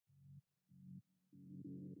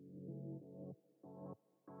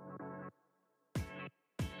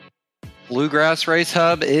Bluegrass Race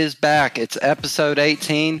Hub is back. It's episode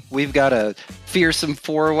 18. We've got a fearsome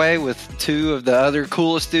four-way with two of the other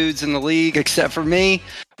coolest dudes in the league, except for me.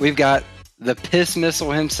 We've got the piss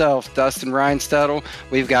missile himself, Dustin Reinstuttle.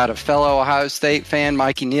 We've got a fellow Ohio State fan,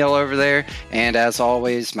 Mikey Neal, over there. And as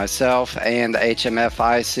always, myself and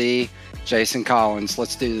HMFIC, Jason Collins.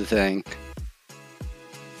 Let's do the thing.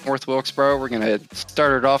 North Wilkesboro, we're going to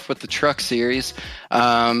start it off with the truck series.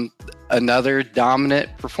 Another dominant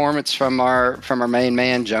performance from our main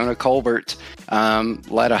man, Jonah Colbert.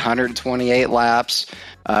 Led 128 laps.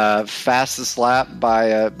 Fastest lap by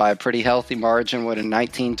a pretty healthy margin with a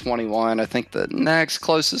 19:21. I think the next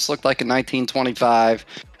closest looked like a 19:25,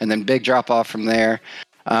 and then big drop off from there.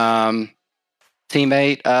 Teammate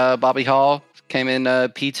Bobby Hall came in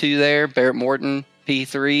P2 there. Barrett Morton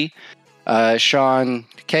P3. Sean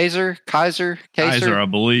Kaiser, I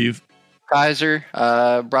believe. Kaiser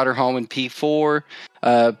brought her home in P4.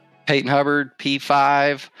 Peyton Hubbard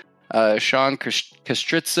P5. Sean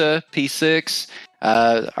Kastritza P6.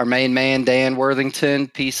 Our main man Dan Worthington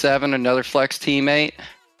P7. Another flex teammate,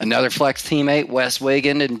 Wes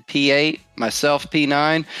Wiggin in P8. Myself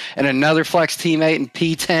P9, and another flex teammate in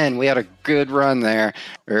P10. We had a good run there,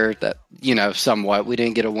 or that, somewhat. We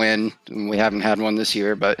didn't get a win, and we haven't had one this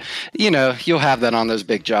year, but you'll have that on those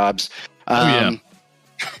big jobs.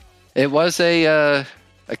 It was a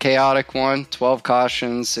chaotic one. 12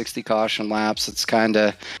 cautions, 60 caution laps. It's kind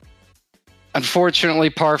of, unfortunately,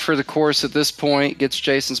 par for the course at this point. Gets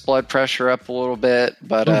Jason's blood pressure up a little bit,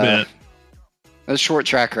 but it's short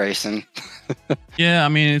track racing. Yeah, I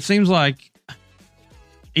mean, it seems like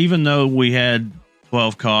even though we had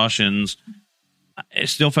 12 cautions, it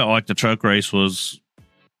still felt like the truck race was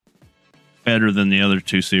better than the other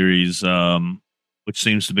two series, which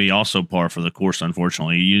seems to be also par for the course,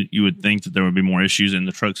 unfortunately. You would think that there would be more issues in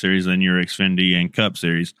the truck series than your Xfinity and Cup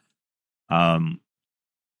series.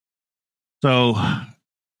 So,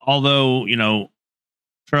 although,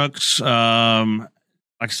 trucks, like I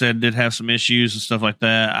said, did have some issues and stuff like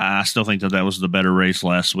that, I still think that was the better race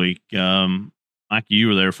last week. Mikey, you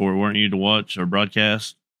were there for it, weren't you, to watch or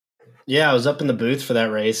broadcast? Yeah, I was up in the booth for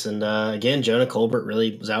that race. And again, Jonah Colbert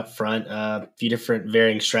really was out front. A few different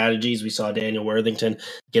varying strategies. We saw Daniel Worthington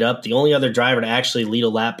get up. The only other driver to actually lead a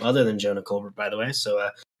lap other than Jonah Colbert, by the way. So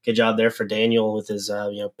good job there for Daniel with his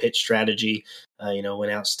pitch strategy.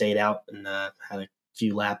 Went out, stayed out, and had a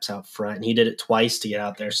few laps out front. And he did it twice to get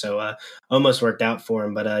out there. So almost worked out for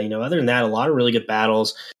him. But, other than that, a lot of really good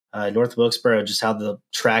battles. North Wilkesboro, just how the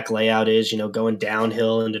track layout is, going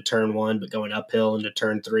downhill into turn 1, but going uphill into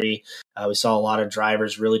turn 3. We saw a lot of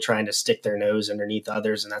drivers really trying to stick their nose underneath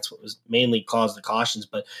others, and that's what was mainly caused the cautions.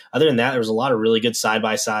 But other than that, there was a lot of really good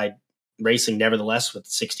side-by-side racing, nevertheless, with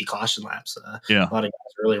 60 caution laps. A lot of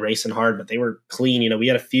guys really racing hard, but they were clean. We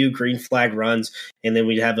had a few green flag runs, and then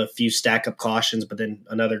we'd have a few stack up cautions, but then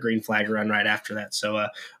another green flag run right after that. So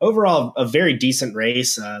overall, a very decent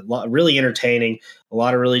race, really entertaining. A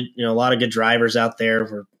lot of good drivers out there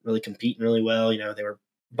were really competing really well. They were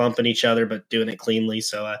bumping each other, but doing it cleanly.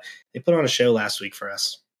 So they put on a show last week for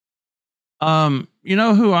us.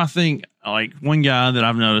 Who I think, like, one guy that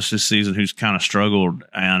I've noticed this season who's kind of struggled,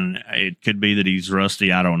 and it could be that he's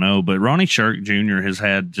rusty, I don't know, but Ronnie Shirk Jr. has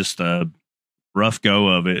had just a rough go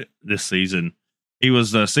of it this season. He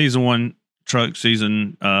was the season 1 truck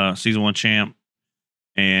season 1 champ,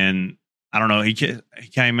 and I don't know, he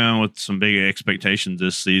came in with some big expectations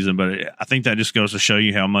this season, but I think that just goes to show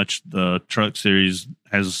you how much the truck series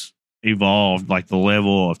has evolved. Like, the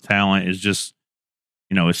level of talent is just,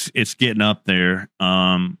 it's getting up there.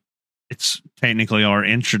 It's technically our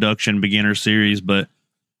introduction beginner series, but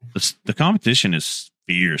the competition is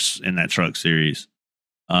fierce in that truck series.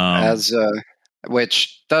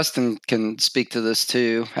 Which Dustin can speak to this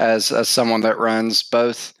too, as someone that runs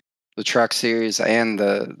both the truck series and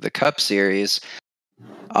the Cup series.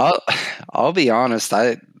 I'll be honest,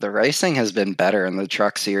 the racing has been better in the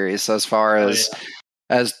truck series as far as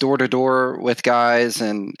door to door with guys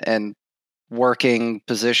and working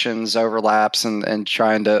positions, overlaps, and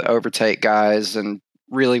trying to overtake guys and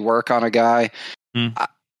really work on a guy. I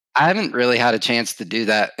haven't really had a chance to do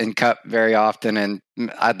that in Cup very often, and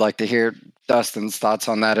I'd like to hear Dustin's thoughts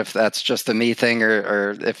on that, if that's just a me thing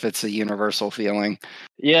or if it's a universal feeling.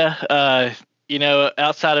 Yeah,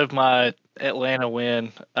 outside of my Atlanta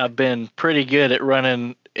win, I've been pretty good at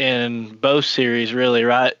running in both series, really,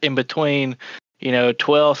 right? In between,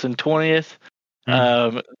 12th and 20th.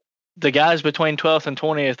 The guys between 12th and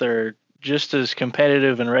 20th are just as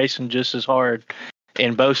competitive and racing just as hard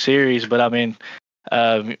in both series. But I mean,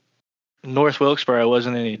 North Wilkesboro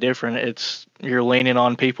wasn't any different. You're leaning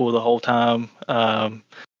on people the whole time.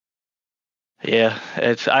 Yeah,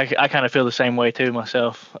 I kind of feel the same way too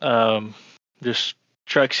myself. Just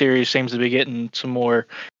Truck Series seems to be getting some more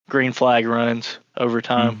green flag runs over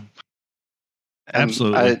time. And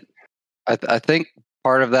Absolutely. I think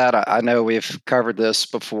part of that, I know we've covered this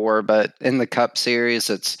before, but in the Cup Series,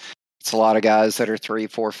 it's a lot of guys that are 3,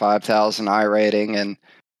 4, 5,000 I rating, and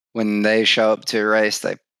when they show up to a race,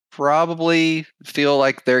 they probably feel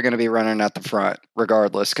like they're going to be running at the front,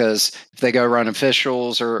 regardless. Because if they go run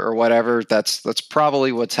officials or whatever, that's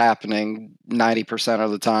probably what's happening 90%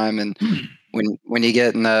 of the time. And when you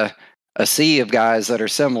get in a sea of guys that are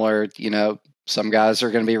similar, some guys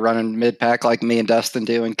are going to be running mid pack like me and Dustin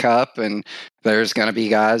do in Cup, and there's going to be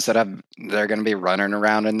guys that they're going to be running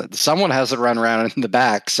around, and someone has to run around in the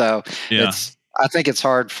back. So Yeah. I think it's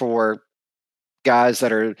hard for guys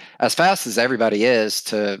that are as fast as everybody is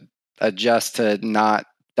to adjust to not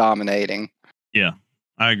dominating. Yeah,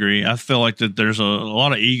 I agree. I feel like that there's a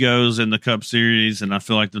lot of egos in the Cup Series, and I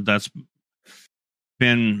feel like that's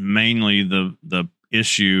been mainly the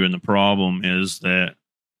issue, and the problem is that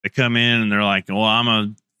they come in and they're like, well, I'm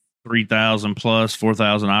a 3,000 plus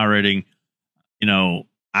 4,000 I rating,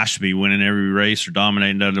 I should be winning every race or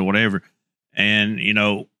dominating or whatever. And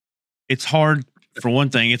it's hard. For one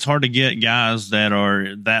thing, it's hard to get guys that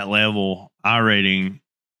are that level I rating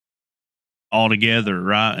all together,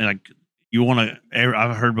 right? Like you want to.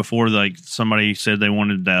 I've heard before, like somebody said they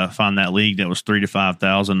wanted to find that league that was 3,000 to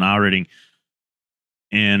 5,000 I rating,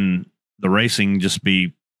 and the racing just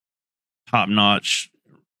be top notch,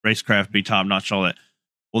 racecraft be top notch, all that.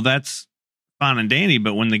 Well, that's fine and dandy,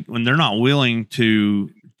 but when they're not willing to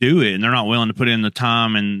do it and they're not willing to put in the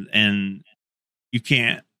time, and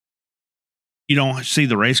you don't see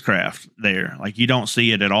the racecraft there. Like you don't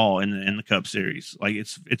see it at all in the Cup Series. Like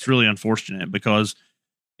it's really unfortunate because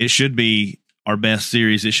it should be our best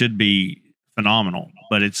series. It should be phenomenal,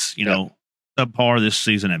 but it's subpar this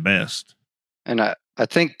season at best. And I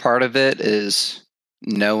think part of it is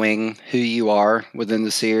knowing who you are within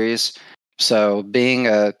the series. So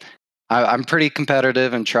I'm pretty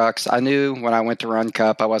competitive in trucks. I knew when I went to run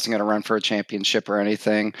Cup, I wasn't going to run for a championship or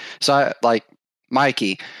anything. So I like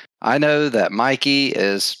Mikey. I know that Mikey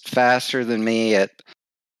is faster than me at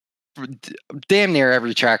damn near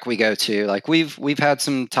every track we go to. Like we've had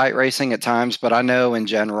some tight racing at times, but I know in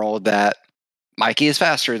general that Mikey is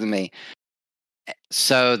faster than me.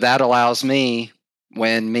 So that allows me,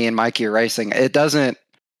 when me and Mikey are racing, it doesn't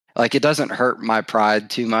hurt my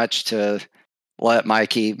pride too much to let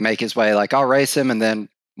Mikey make his way. Like I'll race him, and then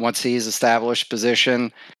once he's established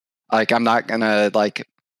position, like I'm not gonna like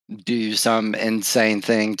do some insane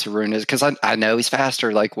thing to ruin his, because I know he's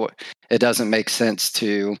faster. Like it doesn't make sense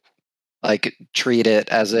to like treat it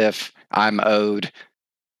as if I'm owed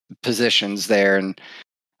positions there. And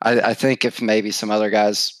I think if maybe some other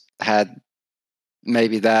guys had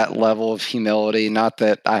maybe that level of humility, not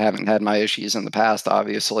that I haven't had my issues in the past,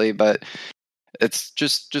 obviously, but it's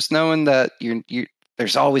just knowing that you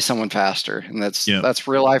there's always someone faster, and that's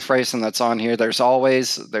real life racing that's on here. There's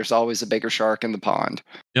always a bigger shark in the pond.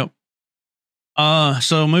 Yep.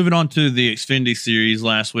 So moving on to the Xfinity Series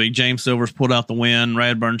last week, James Silvers pulled out the win.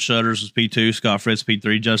 Radburn Shutters was P2, Scott Fritz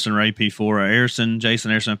P3, Justin Ray P4,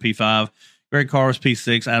 Jason Ayrson P5, Greg Carr was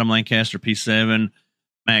P6, Adam Lancaster P7,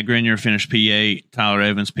 Matt Grenier finished P8, Tyler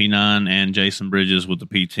Evans P9, and Jason Bridges with the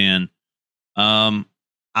P10.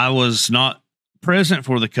 I was not present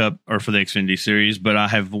for the Cup or for the Xfinity Series, but I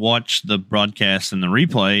have watched the broadcast and the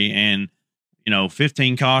replay, and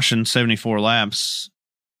 15 cautions, 74 laps.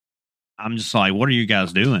 I'm just like, what are you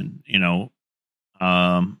guys doing?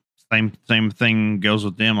 Same thing goes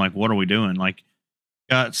with them. Like, what are we doing? Like,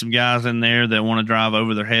 got some guys in there that want to drive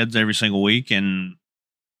over their heads every single week and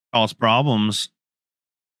cause problems.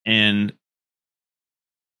 And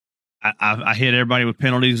I hit everybody with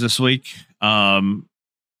penalties this week.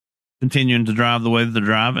 Continuing to drive the way that they're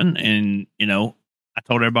driving. And, I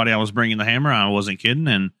told everybody I was bringing the hammer. I wasn't kidding.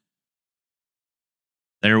 And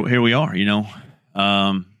here we are,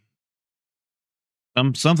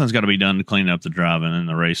 something's got to be done to clean up the driving and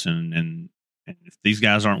the racing. And if these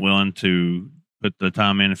guys aren't willing to put the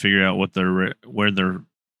time in and figure out where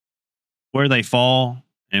they fall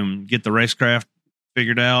and get the racecraft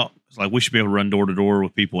figured out, it's like we should be able to run door to door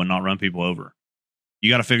with people and not run people over. You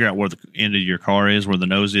got to figure out where the end of your car is, where the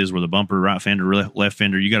nose is, where the bumper, right fender, left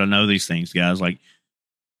fender. You got to know these things, guys. Like,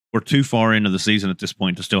 we're too far into the season at this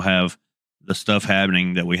point to still have the stuff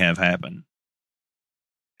happening that we have happen.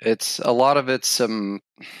 It's a lot of it's some,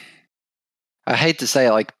 I hate to say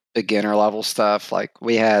it, like beginner level stuff. Like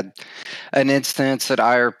we had an instance at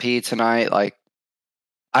IRP tonight. Like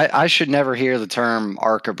I should never hear the term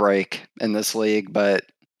ARCA brake in this league, but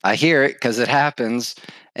I hear it because it happens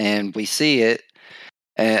and we see it.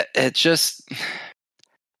 It just,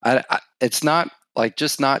 it's not like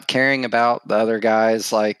just not caring about the other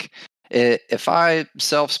guys. Like if I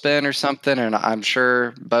self spin or something, and I'm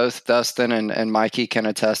sure both Dustin and Mikey can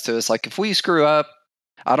attest to this, like if we screw up,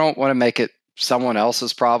 I don't want to make it someone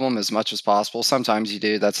else's problem as much as possible. Sometimes you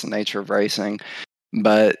do. That's the nature of racing.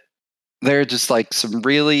 But there are just like some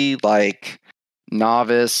really like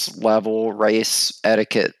novice level race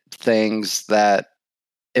etiquette things that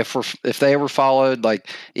if they were followed,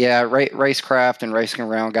 like racecraft and racing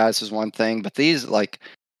around guys is one thing, but these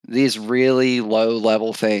really low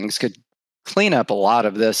level things could clean up a lot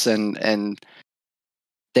of this and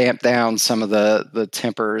damp down some of the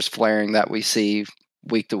tempers flaring that we see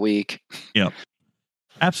week to week. Yep,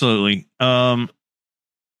 absolutely.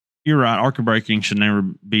 You're right. ARCA braking should never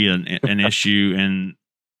be an issue, and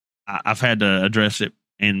I've had to address it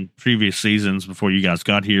in previous seasons before you guys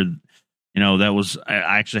got here. That was,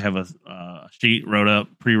 I actually have a sheet wrote up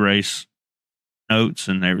pre-race notes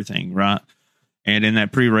and everything, right? And in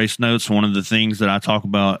that pre-race notes, one of the things that I talk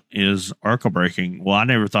about is ARCA braking. Well, I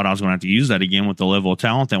never thought I was going to have to use that again with the level of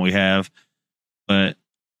talent that we have, but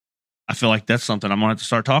I feel like that's something I'm going to have to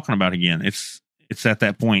start talking about again. It's at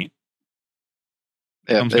that point.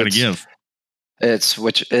 Something's got to give.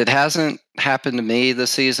 It hasn't happened to me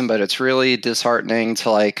this season, but it's really disheartening to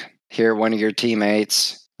like hear one of your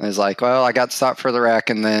teammates is like, well, I got stopped for the wreck,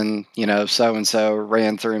 and then so and so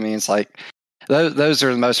ran through me. It's like those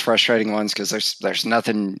are the most frustrating ones because there's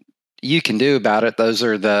nothing you can do about it. Those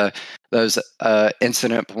are those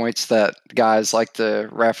incident points that guys like to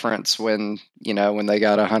reference when they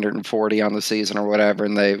got 140 on the season or whatever,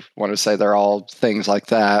 and they want to say they're all things like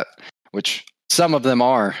that, which some of them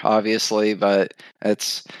are obviously, but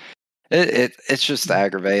it's just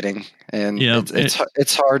aggravating, and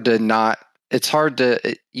it's hard to not. It's hard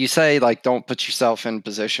to, you say like, don't put yourself in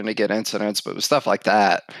position to get incidents, but with stuff like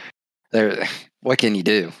that, what can you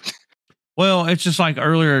do? Well, it's just like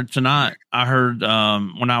earlier tonight, I heard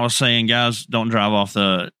when I was saying, guys, don't drive off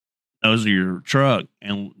the nose of your truck,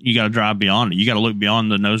 and you got to drive beyond it. You got to look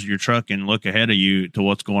beyond the nose of your truck and look ahead of you to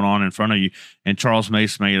what's going on in front of you. And Charles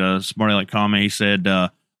Mace made a smart aleck comment. He said,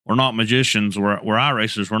 we're not magicians. We're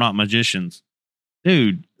iRacers. We're not magicians.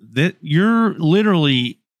 Dude, that you're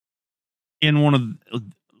literally in one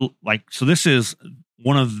of so this is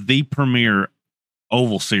one of the premier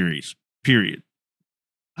oval series, period.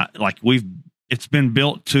 It's been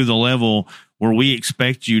built to the level where we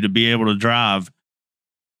expect you to be able to drive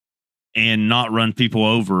and not run people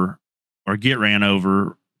over or get ran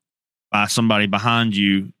over by somebody behind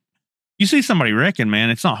you. You see somebody wrecking, man,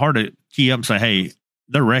 it's not hard to key up and say, hey,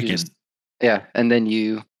 they're wrecking. And then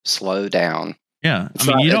you slow down. Yeah. It's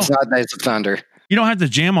not Days of Thunder. You don't have to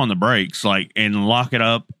jam on the brakes and lock it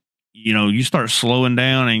up. You start slowing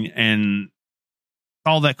down and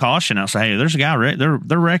call that caution out. Say, hey, there's a guy they're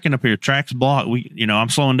wrecking up here. Track's blocked. I'm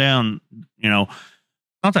slowing down.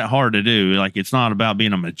 Not that hard to do. Like, it's not about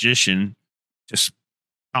being a magician. Just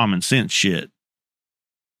common sense shit.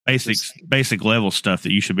 Basic level stuff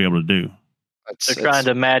that you should be able to do. They're trying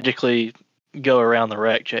to magically go around the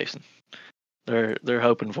wreck, Jason. They're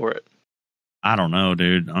hoping for it. I don't know,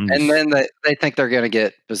 dude. And then they think they're going to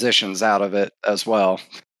get positions out of it as well.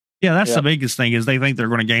 Yeah, that's the biggest thing is they think they're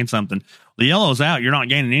going to gain something. The yellow's out, you're not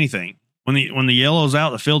gaining anything. When the yellow's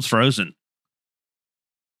out, the field's frozen.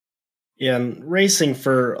 Yeah, and racing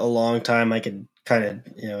for a long time, I could kind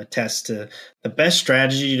of attest to the best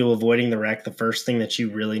strategy to avoiding the wreck. The first thing that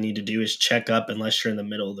you really need to do is check up unless you're in the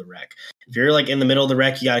middle of the wreck. If you're like in the middle of the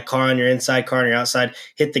wreck, you got a car on your inside, car on your outside,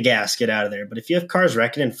 hit the gas, get out of there. But if you have cars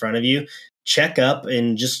wrecking in front of you, check up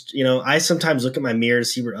and just, I sometimes look at my mirror to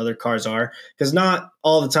see where other cars are, because not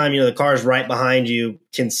all the time, the cars right behind you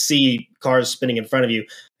can see cars spinning in front of you.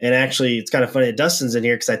 And actually, it's kind of funny that Dustin's in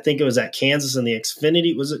here because I think it was at Kansas in the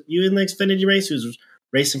Xfinity. Was it you in the Xfinity race who was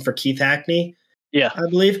racing for Keith Hackney? Yeah, I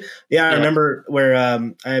believe. Yeah, I remember where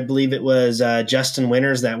I believe it was Justin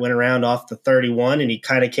Winters that went around off the 31, and he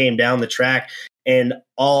kind of came down the track. And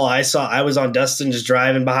all I saw, I was on Dustin just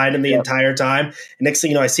driving behind him the entire time. And next thing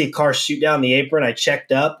you know, I see a car shoot down the apron. I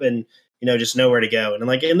checked up and, just nowhere to go. And I'm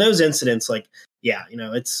like, in those incidents,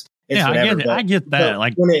 it's whatever. I get that.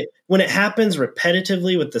 Like when it happens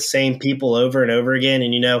repetitively with the same people over and over again,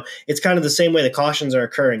 and it's kind of the same way the cautions are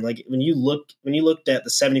occurring. Like when you looked at the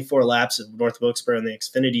 74 laps of North Wilkesboro in the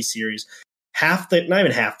Xfinity series, not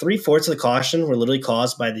even half, 3/4 of the caution were literally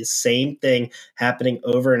caused by the same thing happening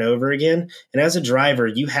over and over again. And as a driver,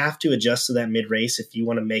 you have to adjust to that mid race if you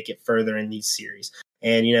want to make it further in these series.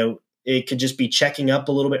 And, it could just be checking up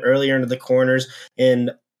a little bit earlier into the corners.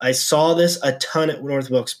 And I saw this a ton at North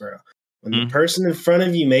Wilkesboro. When the person in front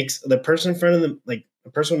of you the person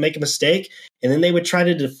would make a mistake, and then they would try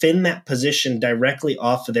to defend that position directly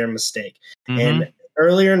off of their mistake. And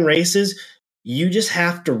earlier in races, you just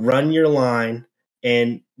have to run your line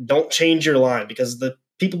and don't change your line, because the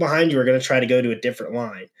people behind you are going to try to go to a different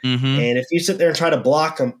line. And if you sit there and try to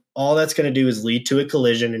block them, all that's going to do is lead to a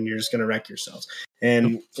collision, and you're just going to wreck yourselves.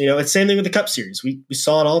 And, you know, it's the same thing with the Cup Series. We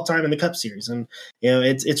saw it all the time in the Cup Series. And, you know,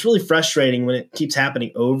 it's really frustrating when it keeps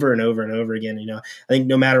happening over and over and over again. You know, I think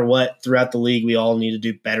no matter what, throughout the league, we all need to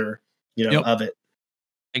do better, you know, of it.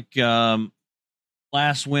 Like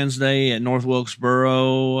last Wednesday at North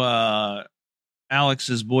Wilkesboro,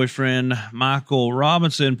 Alex's boyfriend, Michael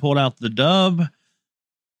Robinson, pulled out the dub.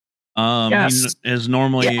 He is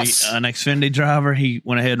normally an Xfinity driver. He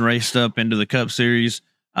went ahead and raced up into the Cup Series.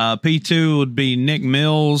 P2 would be Nick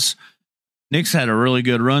Mills. Nick's had a really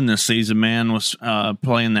good run this season, man, was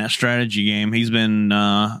playing that strategy game. He's been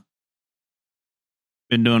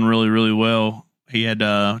doing really, really well. He had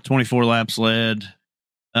 24 laps led.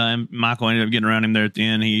 And Michael ended up getting around him there at the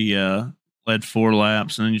end. He led 4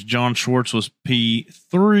 laps. And then John Schwartz was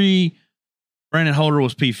P3. Brandon Holder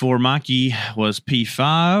was P4. Mikey was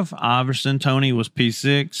P5. Iverson Tony was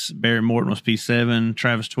P6. Barry Morton was P7.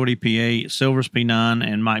 Travis Twitty P8. Silvers P9.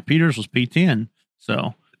 And Mike Peters was P10.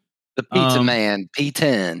 So the pizza man,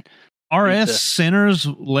 P10. RS Centers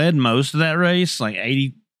led most of that race, like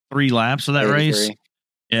 83 laps of that 83. race.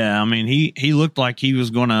 Yeah, I mean, he looked like he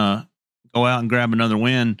was going to go out and grab another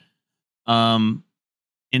win.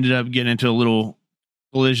 Ended up getting into a little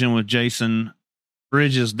collision with Jason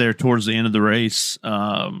Bridges there towards the end of the race.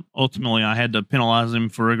 Ultimately, I had to penalize him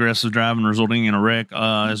for aggressive driving, resulting in a wreck,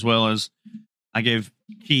 as well as I gave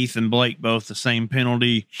Keith and Blake both the same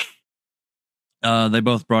penalty. They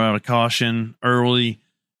both brought out a caution early.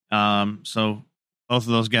 So both of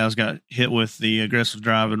those guys got hit with the aggressive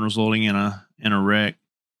driving, resulting in a wreck.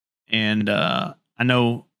 And I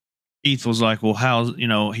know Keith was like, well, how, you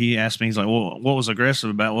know, he asked me, he's like, well, what was aggressive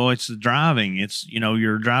about? Well, it's the driving. It's, you know,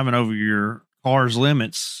 you're driving over your car's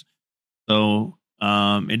limits. So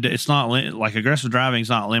it's not like aggressive driving is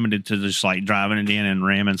not limited to just like driving it in and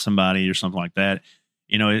ramming somebody or something like that.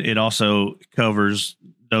 You know, it also covers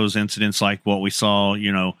those incidents like what we saw.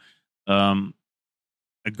 You know,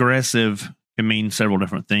 aggressive can mean several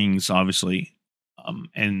different things, obviously,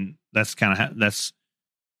 and that's kind of that's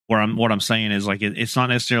where what I'm saying is like it's not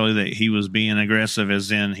necessarily that he was being aggressive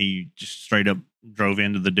as in he just straight up drove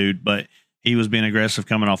into the dude, but he was being aggressive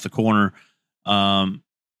coming off the corner.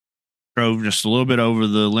 Drove just a little bit over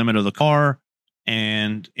the limit of the car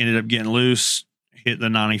and ended up getting loose, hit the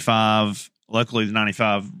 95. Luckily, the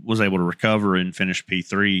 95 was able to recover and finish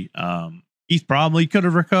P3. Keith probably could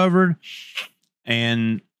have recovered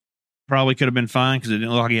and probably could have been fine because it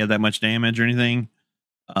didn't look like he had that much damage or anything.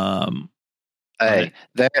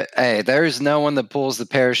 There's no one that pulls the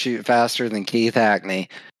parachute faster than Keith Hackney.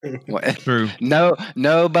 True.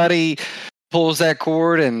 Nobody pulls that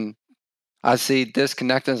cord, and I see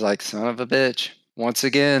disconnecting. Is like, son of a bitch, once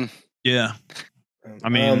again. Yeah. I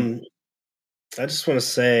mean, I just want to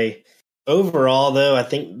say, overall, though, I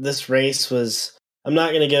think this race was, I'm not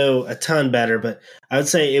going to go a ton better, but I would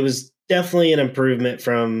say it was definitely an improvement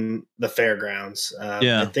from the fairgrounds.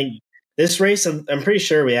 I think this race, I'm pretty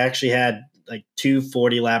sure we actually had like 2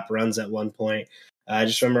 40-lap runs at one point. I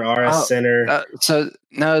just remember RS Center.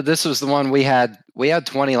 No, this was the one we had. We had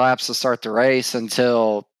 20 laps to start the race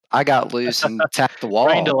until I got loose and tapped the wall.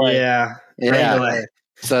 Rain delay. Yeah. Rain delay.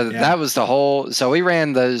 So that was the whole. So we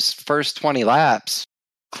ran those first 20 laps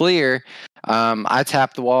clear. I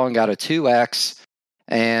tapped the wall and got a 2X,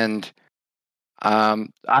 and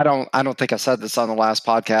I don't think I said this on the last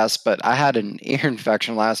podcast, but I had an ear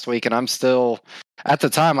infection last week, and I'm still, at the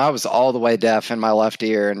time I was all the way deaf in my left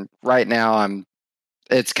ear, and right now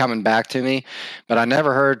it's coming back to me. But I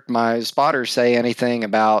never heard my spotter say anything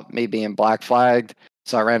about me being black flagged.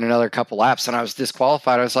 So I ran another couple laps and I was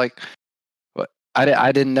disqualified. I was like, what?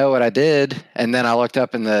 I didn't know what I did. And then I looked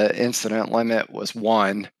up and the incident limit was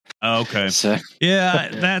 1. Okay. So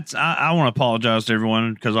that's, I want to apologize to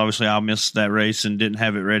everyone because obviously I missed that race and didn't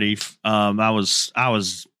have it ready. I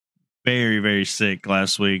was very, very sick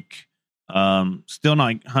last week. Still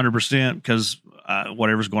not 100% because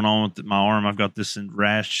whatever's going on with my arm, I've got this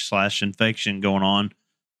rash/infection going on.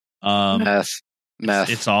 Meth.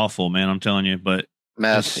 It's awful, man. I'm telling you, but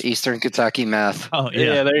meth, Eastern Kentucky meth. Oh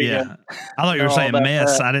yeah, there you go. I thought you were saying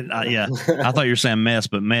mess. I didn't. I thought you were saying mess,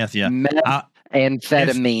 but meth. Yeah, meth.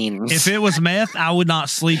 Amphetamines. If it was meth, I would not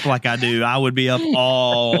sleep like I do. I would be up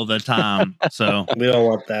all the time. So we don't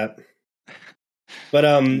want that. But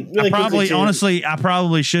I really probably, quickly, honestly, I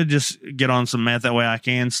probably should just get on some meth. That way I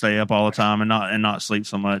can stay up all the time and not sleep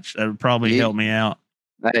so much. That would probably help me out.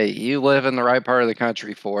 Hey, you live in the right part of the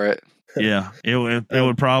country for it. Yeah, it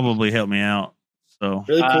would probably help me out. So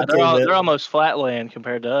really quickly, they're almost flatland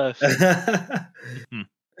compared to us.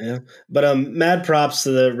 Yeah, but mad props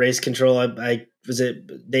to the race control. I was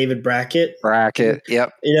it David Brackett.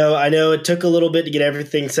 Yep. I know it took a little bit to get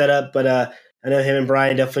everything set up, but I know him and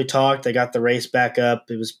Brian definitely talked. They got the race back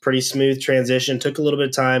up. It was pretty smooth transition. Took a little bit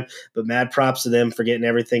of time, but mad props to them for getting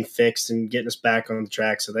everything fixed and getting us back on the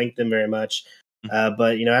track. So thank them very much.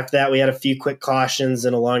 But after that, we had a few quick cautions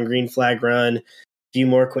and a long green flag run. Few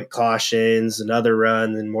more quick cautions, another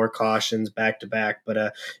run, and more cautions back to back.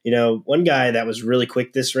 But one guy that was really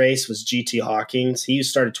quick this race was GT Hawkins. He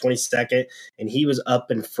started 22nd, and he was up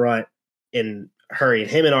in front in hurry. And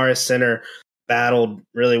him and RS Center battled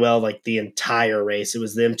really well, like the entire race. It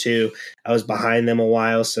was them two. I was behind them a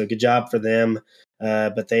while, so good job for them.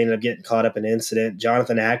 But they ended up getting caught up in an incident.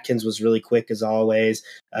 Jonathan Atkins was really quick as always.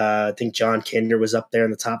 I think John Kinder was up there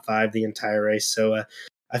in the top 5 the entire race. So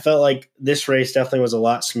I felt like this race definitely was a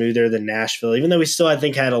lot smoother than Nashville, even though we still, I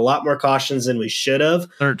think, had a lot more cautions than we should have.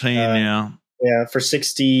 13, yeah. Yeah, for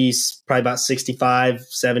 60, probably about 65,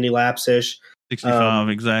 70 laps-ish. 65,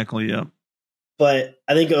 exactly, yeah. But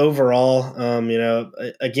I think overall,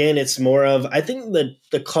 again, it's more of, I think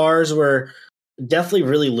the cars were definitely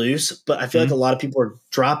really loose, but I feel like a lot of people were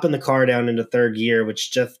dropping the car down into third gear,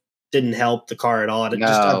 which just didn't help the car at all. It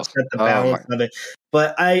just upset the balance of it.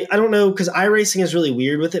 But I don't know, because iRacing is really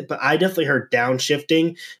weird with it, but I definitely heard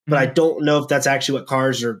downshifting, but I don't know if that's actually what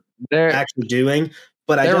cars are actually doing.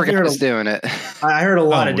 But I definitely heard doing it. I heard a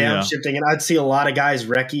lot of downshifting, and I'd see a lot of guys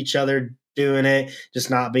wreck each other doing it, just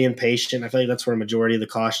not being patient. I feel like that's where a majority of the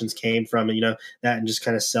cautions came from, and that and just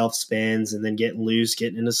kind of self spins and then getting loose,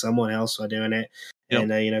 getting into someone else while doing it, and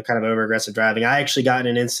kind of over aggressive driving. I actually got in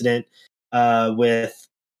an incident with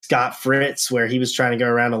Scott Fritz where he was trying to go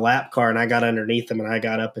around a lap car, and I got underneath him and I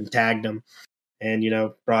got up and tagged him, and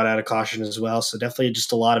brought out a caution as well. So definitely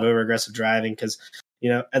just a lot of over aggressive driving, because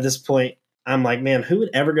at this point I'm like, man, who would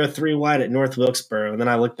ever go 3 wide at North Wilkesboro? And then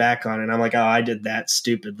I look back on it and I'm like, oh, I did that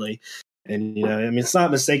stupidly. And, it's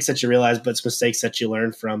not mistakes that you realize, but it's mistakes that you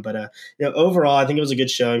learn from. But, overall, I think it was a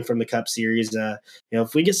good showing from the Cup Series.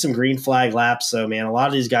 If we get some green flag laps, so, man, a lot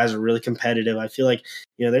of these guys are really competitive. I feel like,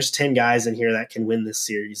 there's 10 guys in here that can win this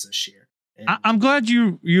series this year. I'm glad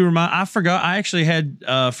you remind. I forgot. I actually had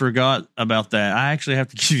forgot about that. I actually have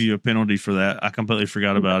to give you a penalty for that. I completely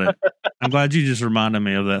forgot about it. I'm glad you just reminded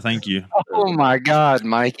me of that. Thank you. Oh my God,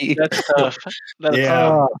 Mikey. That's tough.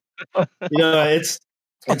 Yeah.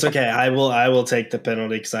 It's okay. I will take the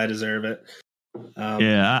penalty because I deserve it.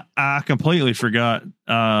 I completely forgot.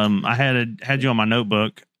 I had you on my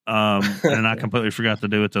notebook. And I completely forgot to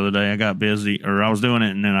do it the other day. I got busy, or I was doing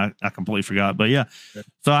it, and then I completely forgot. But yeah,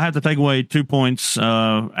 so I have to take away 2 points.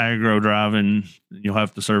 Aggro driving. You'll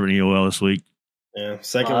have to serve an EOL this week. Yeah,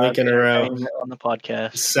 second week in a row on the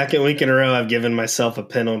podcast. Second week in a row, I've given myself a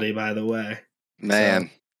penalty. By the way, man,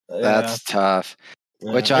 that's tough.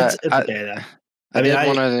 Yeah. Which it's okay though.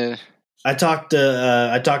 I talked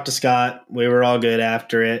to Scott. We were all good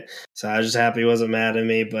after it, so I was just happy he wasn't mad at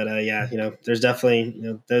me. But there's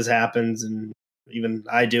definitely those happens, and even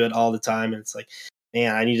I do it all the time. And it's like,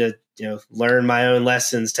 man, I need to learn my own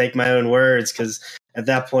lessons, take my own words, because at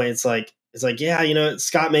that point it's like yeah,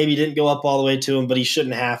 Scott maybe didn't go up all the way to him, but he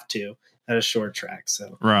shouldn't have to at a short track.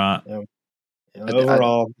 So right,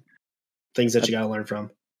 overall, things that you got to learn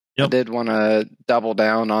from. Yep. I did want to double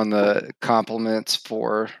down on the compliments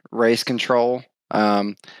for race control.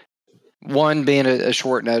 One being a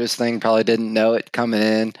short notice thing, probably didn't know it coming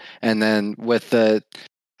in. And then with the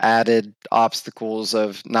added obstacles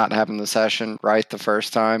of not having the session right the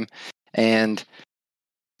first time. And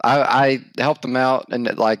I helped them out and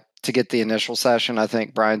to get the initial session. I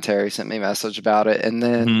think Brian Terry sent me a message about it. And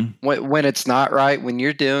then when it's not right, when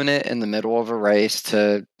you're doing it in the middle of a race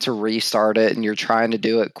to restart it and you're trying to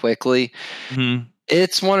do it quickly,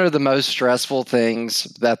 it's one of the most stressful things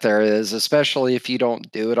that there is, especially if you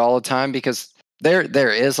don't do it all the time, because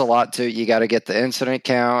there is a lot to it. You got to get the incident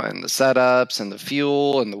count and the setups and the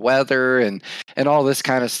fuel and the weather and all this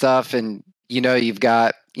kind of stuff. And, you've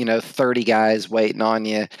got, 30 guys waiting on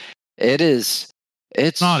you. It's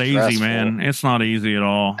not stressful. Easy, man. It's not easy at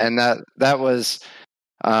all. And that was,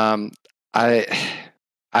 I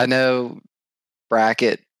know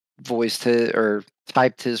Brackett voiced or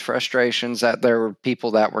typed his frustrations that there were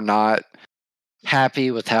people that were not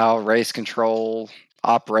happy with how race control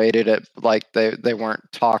operated. They weren't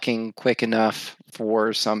talking quick enough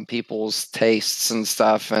for some people's tastes and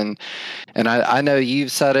stuff. And I know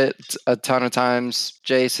you've said it a ton of times,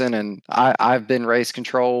 Jason, and I've been race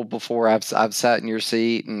control before. I've sat in your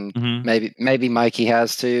seat, and maybe Mikey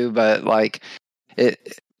has too. But like,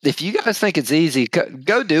 if you guys think it's easy,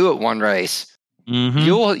 go do it one race.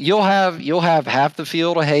 You'll have half the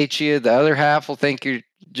field will hate you. The other half will think you're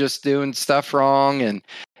just doing stuff wrong, and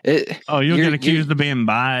you'll get accused of being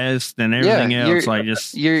biased and everything else. Like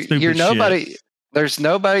just you're nobody. Shit. There's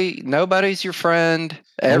nobody's your friend.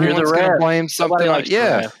 Everyone's gonna blame something.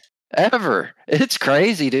 Ever. It's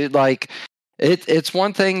crazy, dude. Like it's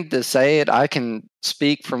one thing to say it. I can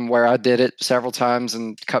speak from where I did it several times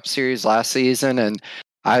in Cup Series last season, and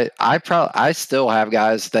I still have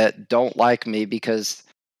guys that don't like me because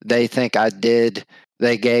they think I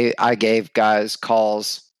gave guys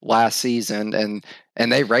calls last season,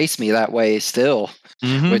 and they race me that way still,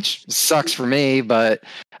 which sucks for me. But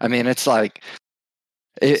I mean, it's like,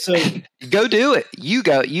 go do it. You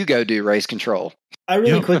go do race control. I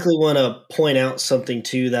really quickly want to point out something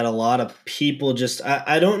too that a lot of people just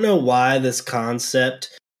I don't know why this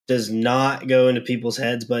concept does not go into people's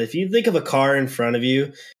heads, but if you think of a car in front of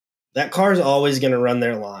you, that car is always going to run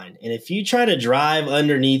their line. And if you try to drive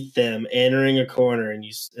underneath them entering a corner and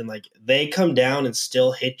like they come down and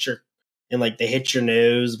still hit your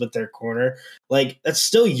nose with their corner, like that's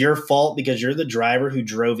still your fault because you're the driver who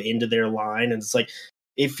drove into their line. And it's like,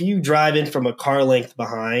 if you drive in from a car length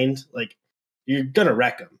behind, like you're going to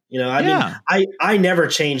wreck them. You know, I mean, I never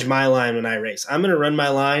change my line when I race. I'm going to run my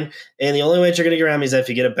line, and the only way you're going to get around me is if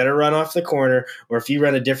you get a better run off the corner, or if you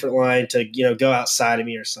run a different line to, you know, go outside of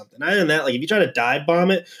me or something. Other than that, like if you try to dive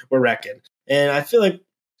bomb it, we're wrecking. And I feel like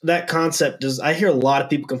that concept I hear a lot of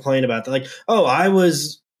people complain about that. Like, oh,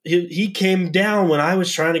 he came down when I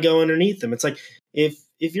was trying to go underneath him. It's like, if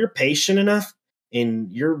you're patient enough,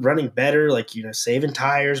 and you're running better, like, you know, saving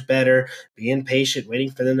tires better, being patient,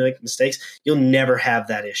 waiting for them to make mistakes, you'll never have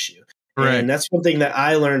that issue. Right. And that's one thing that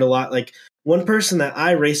I learned a lot. Like one person that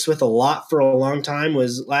I raced with a lot for a long time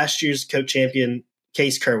was last year's Coke champion,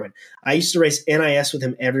 Case Kerwin. I used to race NIS with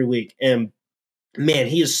him every week. And man,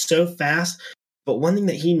 he is so fast. But one thing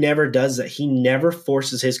that he never does is that he never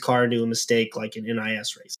forces his car into a mistake like an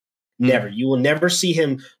NIS race. Never. You will never see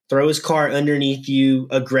him throw his car underneath you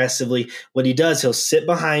aggressively. What he does, he'll sit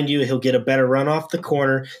behind you. He'll get a better run off the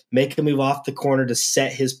corner, make a move off the corner to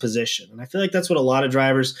set his position. And I feel like that's what a lot of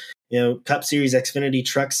drivers, you know, Cup Series, Xfinity,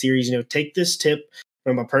 Truck Series, you know, take this tip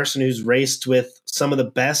from a person who's raced with some of the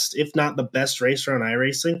best, if not the best racer on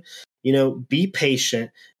iRacing. You know, be patient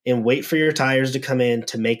and wait for your tires to come in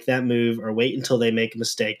to make that move, or wait until they make a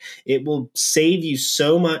mistake. It will save you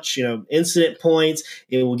so much, you know, incident points.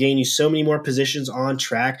 It will gain you so many more positions on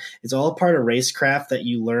track. It's all part of racecraft that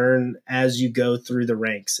you learn as you go through the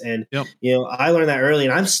ranks. And, you know, I learned that early,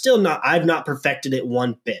 and I've not perfected it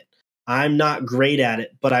one bit. I'm not great at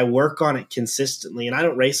it, but I work on it consistently, and I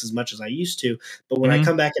don't race as much as I used to. But when I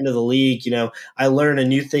come back into the league, you know, I learn a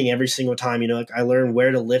new thing every single time. You know, like I learn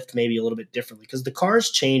where to lift maybe a little bit differently because the cars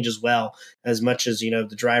change as well as much as, you know,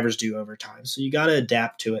 the drivers do over time. So you got to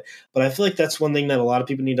adapt to it. But I feel like that's one thing that a lot of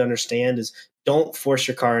people need to understand is don't force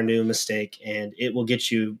your car into a mistake, and it will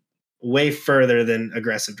get you way further than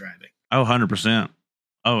aggressive driving. Oh, 100%.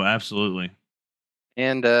 Oh, absolutely.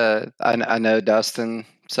 And I know Dustin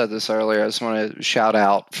said this earlier. I just want to shout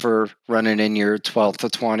out for running in your 12th to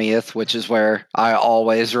 20th, which is where I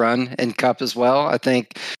always run in Cup as well. I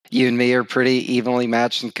think you and me are pretty evenly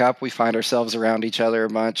matched in Cup. We find ourselves around each other a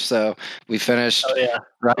bunch. So we finished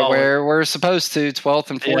where we're supposed to,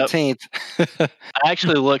 12th and 14th. Yep. I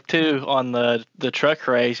actually looked too on the truck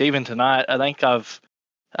race, even tonight. I think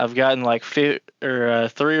I've gotten like 3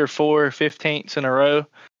 or 4 15ths in a row.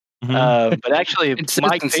 But actually,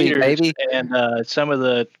 Mike Peters and some of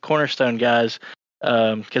the Cornerstone guys,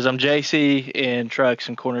 because I'm JC in trucks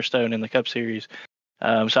and Cornerstone in the Cup Series,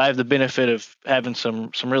 so I have the benefit of having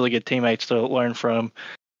some really good teammates to learn from.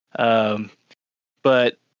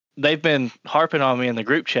 But they've been harping on me in the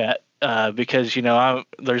group chat because, you know,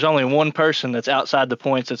 there's only one person that's outside the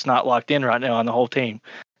points that's not locked in right now on the whole team,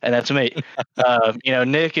 and that's me. You know,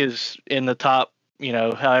 Nick is in the top, you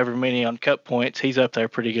know, however many on Cup points. He's up there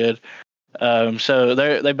pretty good. So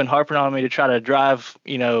they've been harping on me to try to drive,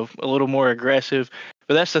 you know, a little more aggressive.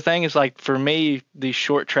 But that's the thing is, like, for me, these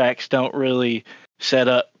short tracks don't really set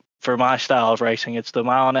up for my style of racing. It's the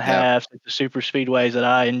mile and a half, it's the super speedways that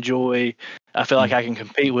I enjoy. I feel like I can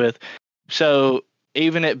compete with. So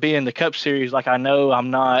even it being the Cup Series, like, I know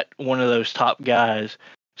I'm not one of those top guys.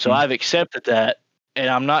 So I've accepted that, and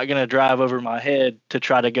I'm not going to drive over my head to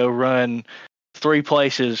try to go run 3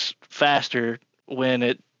 places faster when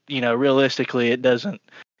it, realistically, it doesn't.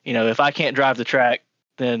 If I can't drive the track,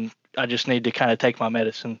 then I just need to kind of take my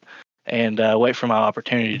medicine and wait for my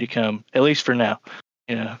opportunity to come. At least for now.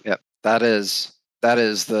 Yep, that is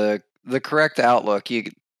the correct outlook.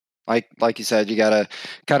 You like you said, you gotta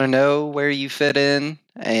kind of know where you fit in,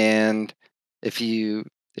 and if you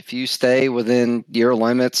stay within your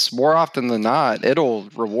limits, more often than not, it'll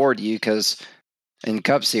reward you, because in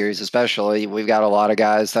Cup Series especially, we've got a lot of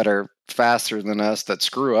guys that are faster than us that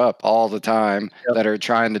screw up all the time, that are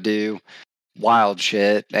trying to do wild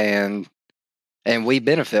shit, and we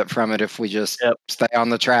benefit from it if we just stay on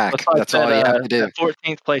the track. That's all you have to do. That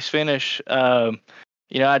 14th place finish.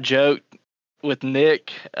 I joked with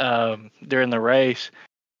Nick during the race.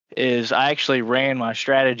 Is I actually ran my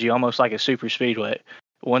strategy almost like a super speedway.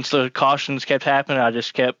 Once the cautions kept happening, I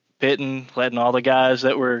just kept pitting, letting all the guys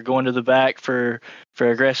that were going to the back for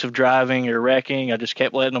aggressive driving or wrecking, I just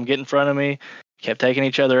kept letting them get in front of me, kept taking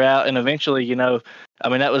each other out, and eventually,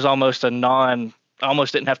 that was almost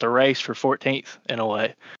almost didn't have to race for 14th in a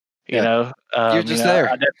way. You're just there.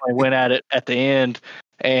 I definitely went at it at the end,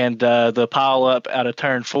 and the pile up out of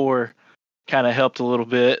turn 4 kind of helped a little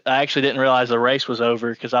bit. I actually didn't realize the race was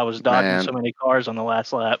over because I was dodging so many cars on the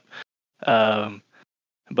last lap.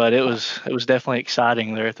 But it was definitely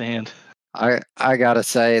exciting there at the end. I gotta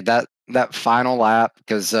say that final lap,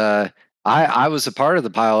 because I was a part of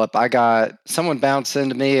the pileup. I got someone bounced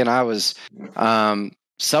into me, and I was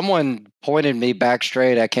someone pointed me back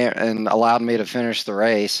straight. And allowed me to finish the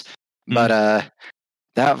race. But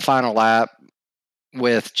that final lap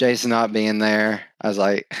with Jason not being there, I was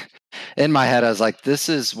like, in my head, I was like, this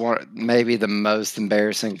is maybe the most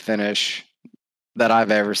embarrassing finish that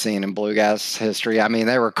I've ever seen in Bluegrass history. I mean,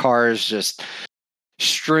 there were cars just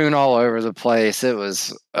strewn all over the place. It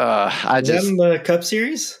was Was that in the Cup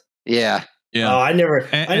Series? Yeah. Oh, I never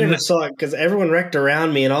saw it because everyone wrecked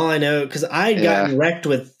around me, and all I know, because I had gotten wrecked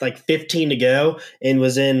with like 15 to go and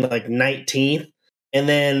was in like 19th. And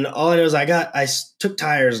then all I know is I took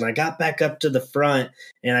tires and I got back up to the front,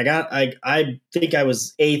 and I think I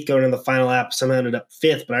was 8th going in the final lap. Somehow ended up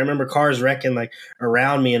 5th, but I remember cars wrecking like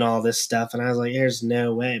around me and all this stuff. And I was like, there's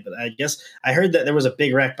no way. But I guess I heard that there was a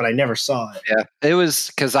big wreck, but I never saw it. Yeah, it was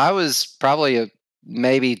because I was probably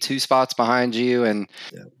maybe 2 spots behind you, and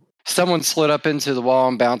someone slid up into the wall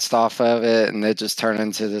and bounced off of it, and it just turned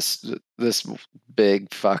into this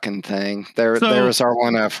big fucking thing. There was our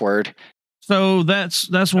one F word. So that's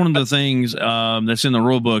one of the things that's in the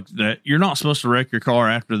rule book, that you're not supposed to wreck your car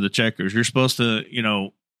after the checkers. You're supposed to,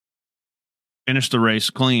 finish the race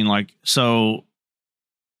clean. Like, so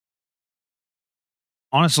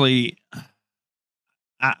honestly,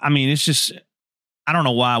 I mean, it's just, I don't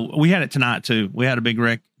know why. We had it tonight too. We had a big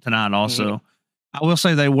wreck tonight also. Mm-hmm. I will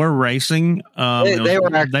say they were racing.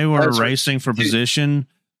 They were racing for position.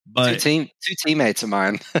 But two teammates of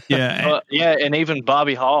mine. Yeah. And even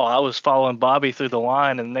Bobby Hall, I was following Bobby through the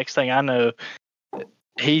line, and the next thing I know,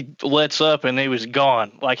 he lets up and he was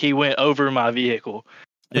gone. Like, he went over my vehicle.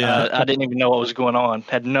 Yeah. I didn't even know what was going on.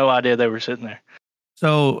 Had no idea they were sitting there.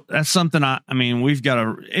 So that's something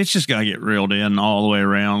it's just got to get reeled in all the way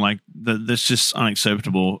around. Like, that's just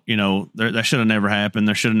unacceptable. That should have never happened.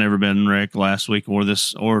 There should have never been wreck last week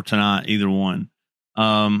or tonight, either one.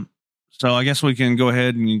 So I guess we can go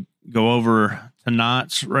ahead and go over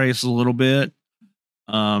tonight's race a little bit.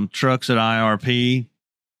 Trucks at IRP.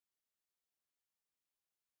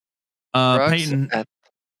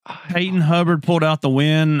 Peyton Hubbard pulled out the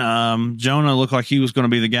win. Jonah looked like he was going to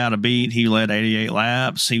be the guy to beat. He led 88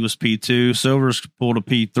 laps. He was P2. Silvers pulled a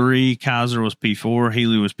P3. Kaiser was P4.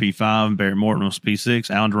 Healy was P5. Barrett Morton was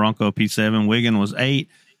P6. Alan Duranko P7. Wiggin was 8.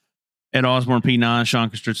 Ed Osborne P9.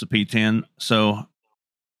 Sean Kostritza P10. So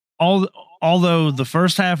although the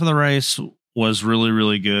first half of the race was really,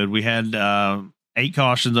 really good, we had 8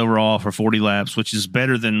 cautions overall for 40 laps, which is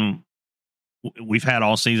better than we've had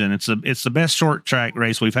all season. It's the best short track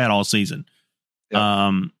race we've had all season.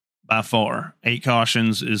 Yep. By far. 8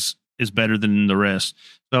 cautions is better than the rest.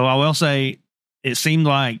 So I will say it seemed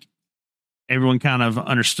like everyone kind of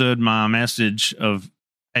understood my message of,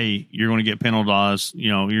 hey, you're going to get penalized.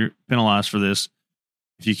 You're penalized for this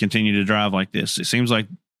if you continue to drive like this. It seems like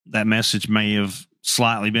that message may have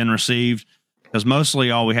slightly been received, because mostly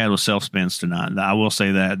all we had was self spins tonight. I will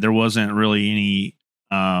say that there wasn't really any,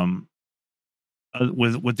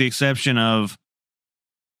 with the exception of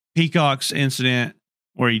Peacock's incident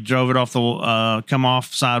where he drove it off come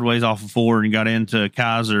off sideways off of Ford and got into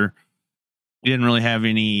Kaiser. He didn't really have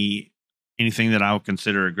anything that I would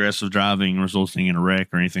consider aggressive driving resulting in a wreck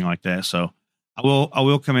or anything like that. So I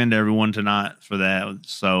will commend everyone tonight for that.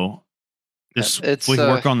 So if we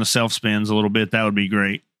work on the self spins a little bit, that would be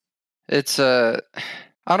great. It's I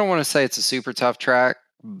don't want to say it's a super tough track,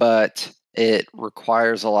 but it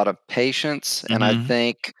requires a lot of patience. And I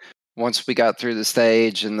think once we got through the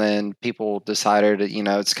stage and then people decided,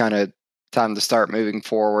 it's kind of time to start moving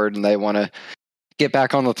forward and they want to get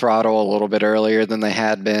back on the throttle a little bit earlier than they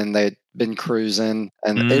had been. They'd been cruising.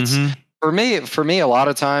 And it's for me, a lot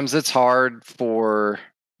of times it's hard for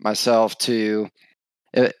myself to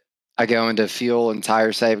I go into fuel and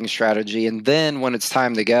tire saving strategy, and then when it's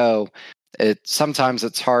time to go, sometimes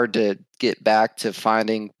it's hard to get back to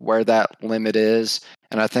finding where that limit is.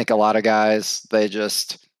 And I think a lot of guys they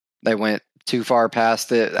went too far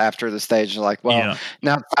past it after the stage. They're like, well,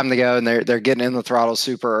 now it's time to go, and they're getting in the throttle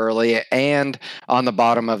super early and on the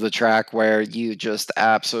bottom of the track where you just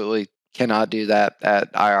absolutely cannot do that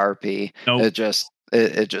at IRP. Nope.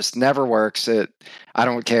 It just never works. I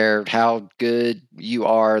don't care how good you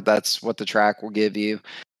are. That's what the track will give you.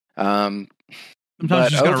 Sometimes you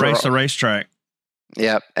just got to race the racetrack.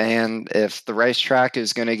 Yep. And if the racetrack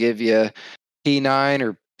is going to give you P9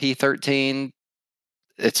 or P13,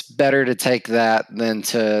 it's better to take that than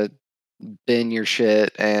to bin your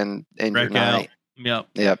shit and end your night. Yep.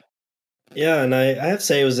 Yeah, and I have to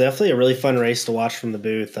say it was definitely a really fun race to watch from the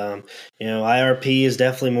booth. IRP is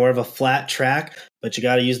definitely more of a flat track, but you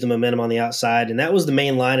got to use the momentum on the outside, and that was the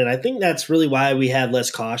main line. And I think that's really why we had less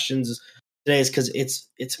cautions today, is because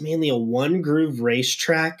it's mainly a one groove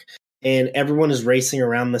racetrack, and everyone is racing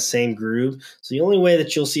around the same groove. So the only way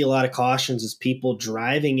that you'll see a lot of cautions is people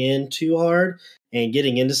driving in too hard and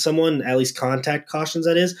getting into someone, at least contact cautions,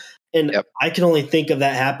 that is. And I can only think of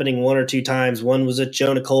that happening one or two times. One was at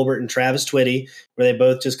Jonah Colbert and Travis Twitty, where they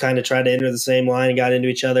both just kind of tried to enter the same line and got into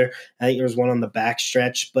each other. I think there was one on the back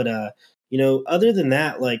stretch. But, other than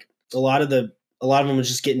that, like a lot of them was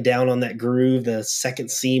just getting down on that groove, the second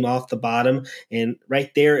seam off the bottom. And right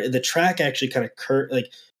there, the track actually kind of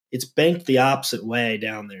it's banked the opposite way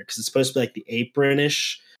down there because it's supposed to be like the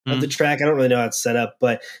apron-ish of the track. I don't really know how it's set up,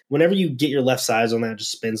 but whenever you get your left sides on that, it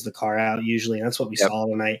just spins the car out usually, and that's what we saw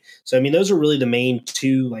tonight. So, I mean, those are really the main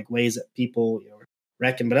two ways that people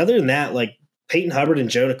reckon. But other than that, Peyton Hubbard and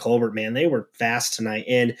Jonah Colbert, man, they were fast tonight,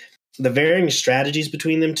 and the varying strategies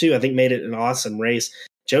between them two, I think, made it an awesome race.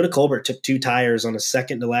 Jonah Colbert took 2 tires on a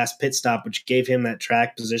second to last pit stop, which gave him that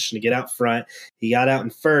track position to get out front. He got out in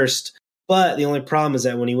first, but the only problem is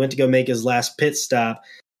that when he went to go make his last pit stop,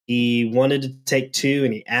 he wanted to take 2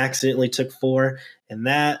 and he accidentally took 4. And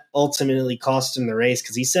that ultimately cost him the race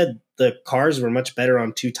because he said the cars were much better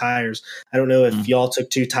on 2 tires. I don't know if y'all took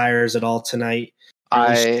 2 tires at all tonight.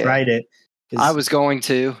 I tried it. I was going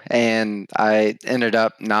to, and I ended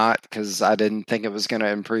up not because I didn't think it was going to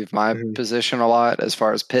improve my position a lot as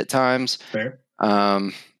far as pit times. Fair.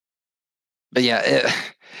 But yeah,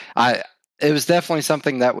 it was definitely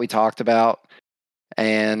something that we talked about.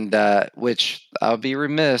 And which I'll be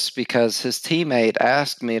remiss because his teammate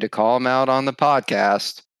asked me to call him out on the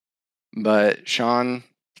podcast, but Sean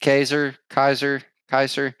Kaiser,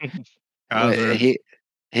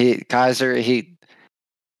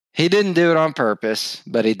 he didn't do it on purpose,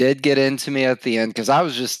 but he did get into me at the end because I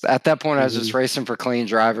was just at that point I was just racing for clean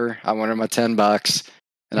driver. I wanted my $10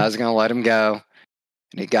 and I was going to let him go,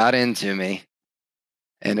 and he got into me.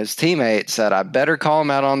 And his teammate said, I better call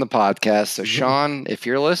him out on the podcast. So, Sean, if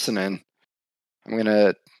you're listening, I'm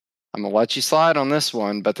gonna let you slide on this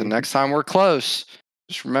one. But the next time we're close,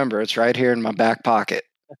 just remember it's right here in my back pocket.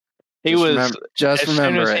 As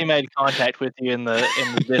soon as he made contact with you in the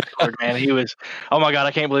Discord, man, he was, oh my God,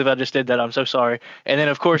 I can't believe I just did that. I'm so sorry. And then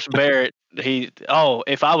of course Barrett,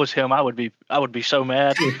 if I was him, I would be so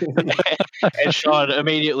mad. And Sean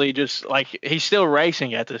immediately just he's still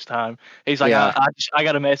racing at this time. He's like, I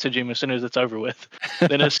got to message him as soon as it's over with.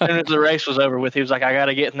 Then as soon as the race was over with, he was like, I got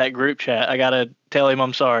to get in that group chat. I got to tell him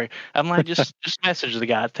I'm sorry. I'm like, just message the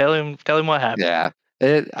guy. Tell him what happened. Yeah.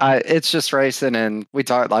 It's just racing, and we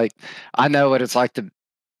talk I know what it's like to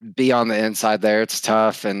be on the inside there. It's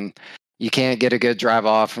tough, and you can't get a good drive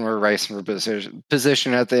off, and we're racing for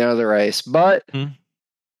position at the end of the race. But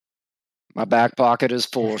my back pocket is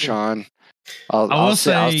full, Sean. I'll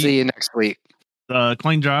see you next week. The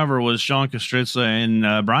clean driver was Sean Kostritza,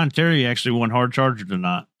 and Brian Terry actually won hard charger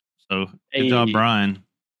tonight. So good job, Brian.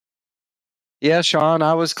 Yeah, Sean,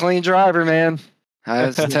 I was clean driver, man. I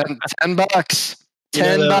was $10.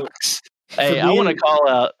 $10. Hey, I want to call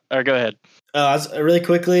out. Or go ahead. Really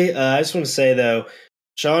quickly, I just want to say though,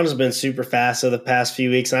 Sean has been super fast over the past few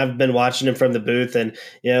weeks, and I've been watching him from the booth. And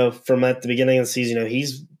from at the beginning of the season,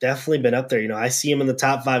 he's definitely been up there. I see him in the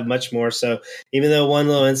top 5 much more. So even though one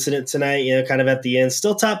little incident tonight, kind of at the end,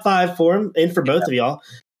 still top 5 for him and for both of y'all.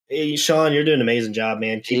 Hey, Sean, you're doing an amazing job,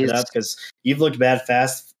 man. Keep it up because you've looked bad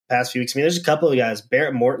past few weeks. I mean, there's a couple of guys.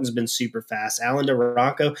 Barrett Morton's been super fast. Alan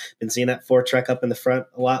DeRocco, been seeing that 4 truck up in the front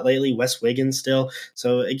a lot lately. Wes Wiggins still.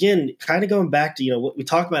 So again, kind of going back to, what we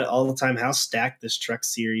talk about all the time, how stacked this truck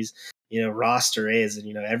series, roster is.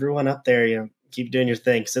 And, everyone up there, keep doing your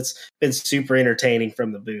thing, because it's been super entertaining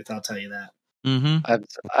from the booth. I'll tell you that. Mm-hmm.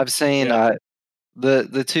 I've seen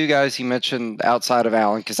the two guys you mentioned outside of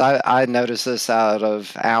Allen, because I noticed this out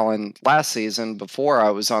of Allen last season before I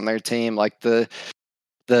was on their team. Like the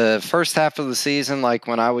first half of the season, like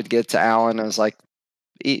when I would get to Allen, it was like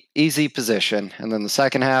easy position, and then the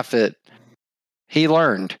second half, he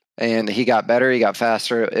learned and he got better, he got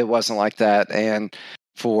faster. It wasn't like that. And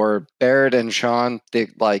for Barrett and Sean,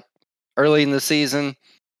 like early in the season,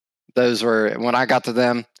 those were, when I got to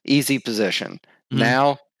them, easy position. Mm-hmm.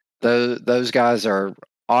 Now, those guys are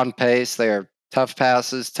on pace. They are tough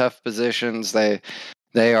passes, tough positions. They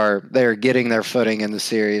are getting their footing in the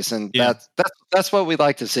series, and that's what we'd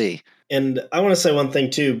like to see. And I want to say one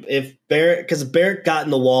thing too. Because Barrett got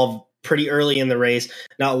in the wall pretty early in the race,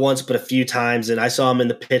 not once but a few times, and I saw him in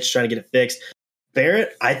the pits trying to get it fixed.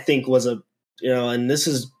 Barrett, I think, was and this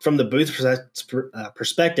is from the booth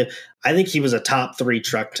perspective, I think he was a top 3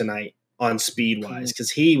 truck tonight on speed wise,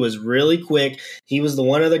 because he was really quick. He was the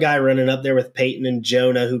one other guy running up there with Peyton and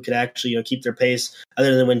Jonah who could actually keep their pace,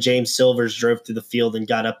 other than when James Silvers drove through the field and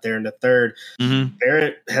got up there into third. Mm-hmm.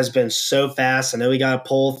 Barrett has been so fast. I know he got a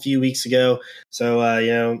pole a few weeks ago,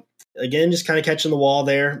 so again, just kind of catching the wall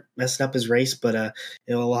there, messing up his race. But a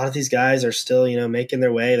lot of these guys are still making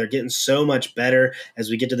their way. They're getting so much better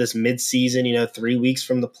as we get to this mid-season, 3 weeks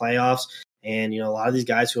from the playoffs. And, a lot of these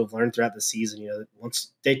guys who have learned throughout the season,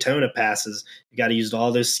 once Daytona passes, you got to use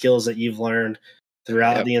all those skills that you've learned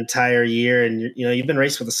throughout the entire year. And, you've been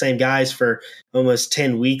racing with the same guys for almost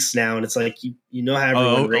 10 weeks now. And it's like, how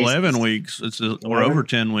everyone races. 11 weeks. We're over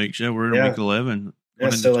 10 weeks. Yeah, we're in week 11. Yeah,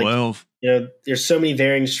 so 12. There's so many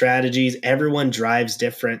varying strategies. Everyone drives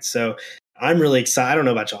different. So I'm really excited. I don't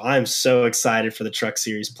know about y'all. I'm so excited for the Truck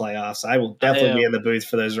Series playoffs. I will definitely be in the booth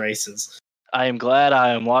for those races. I am glad I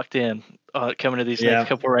am locked in coming to these next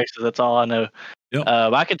couple races. That's all I know. Yep.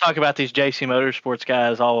 I can talk about these JC Motorsports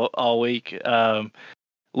guys all week.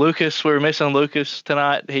 Lucas, we were missing Lucas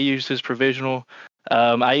tonight. He used his provisional.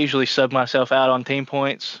 I usually sub myself out on team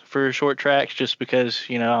points for short tracks just because,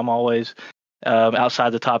 I'm always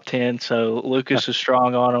outside the top 10. So Lucas is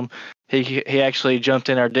strong on him. He actually jumped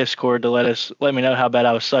in our Discord to let me know how bad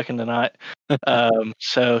I was sucking tonight.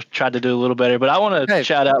 So tried to do a little better. But I want to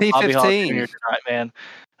shout out P15. Bobby Hall Jr. tonight,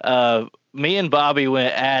 man. Me and Bobby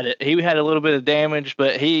went at it. He had a little bit of damage,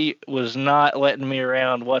 but he was not letting me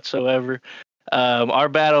around whatsoever. Our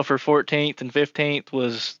battle for 14th and 15th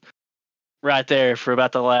was right there for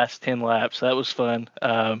about the last 10 laps. That was fun.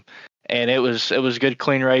 And it was good,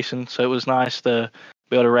 clean racing. So it was nice to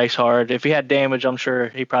be able to race hard. If he had damage, I'm sure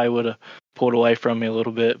he probably would have pulled away from me a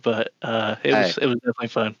little bit, but it was definitely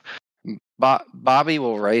fun. Bobby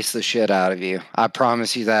will race the shit out of you. I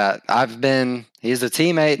promise you that. He's a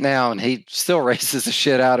teammate now, and he still races the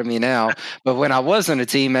shit out of me now. But when I wasn't a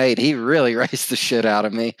teammate, he really raced the shit out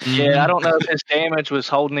of me. Yeah, I don't know if his damage was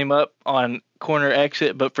holding him up on corner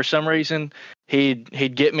exit, but for some reason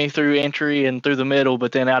he'd get me through entry and through the middle,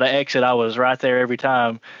 but then out of exit I was right there every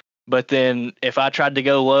time. But then if I tried to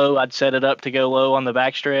go low, I'd set it up to go low on the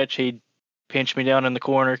backstretch. He'd pinch me down in the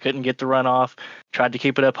corner, couldn't get the runoff. Tried to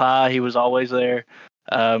keep it up high. He was always there.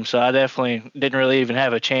 So I definitely didn't really even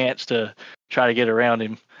have a chance to try to get around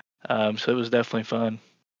him. So it was definitely fun.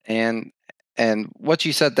 And what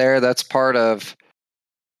you said there, that's part of,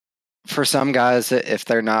 for some guys, if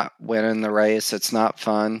they're not winning the race, it's not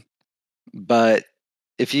fun. But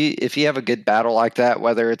if you have a good battle like that,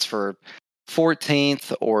 whether it's for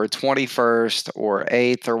 14th or 21st or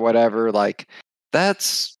 8th or whatever, like,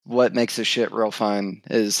 that's what makes this shit real fun,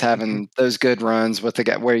 is having those good runs with the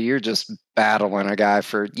guy where you're just battling a guy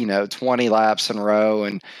for 20 laps in a row,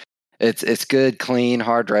 and it's good, clean,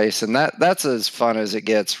 hard race, and that's as fun as it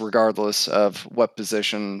gets, regardless of what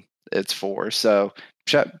position it's for. So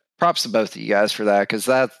props to both of you guys for that, because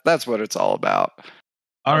that's what it's all about.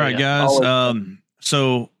 All right, guys.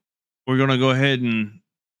 So we're gonna go ahead and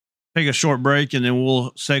take a short break, and then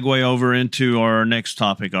we'll segue over into our next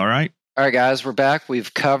topic. All right. All right, guys, we're back.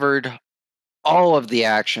 We've covered all of the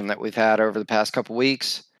action that we've had over the past couple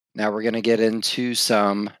weeks. Now we're going to get into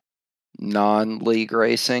some non-league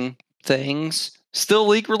racing things, still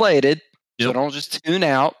league related. So don't just tune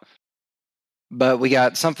out. But we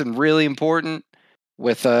got something really important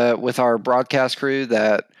with our broadcast crew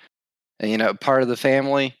that, part of the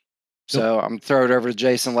family. So I'm throwing it over to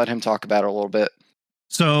Jason, let him talk about it a little bit.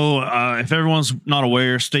 So, if everyone's not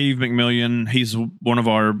aware, Steve McMillian, he's one of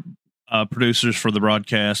our producers for the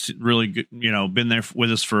broadcast. Really good, been there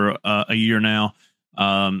with us for a year now.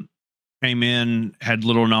 Came in, had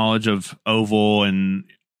little knowledge of oval, and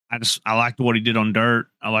I liked what he did on dirt.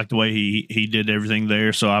 I liked the way he did everything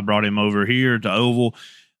there. So I brought him over here to oval.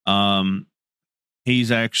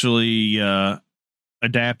 He's actually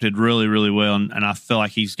adapted really, really well, and I feel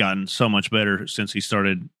like he's gotten so much better since he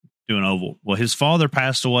started doing oval. Well, his father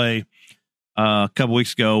passed away a couple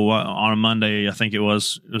weeks ago on a Monday. I think it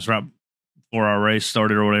was right before our race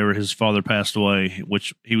started or whatever. His father passed away,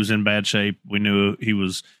 which he was in bad shape. We knew he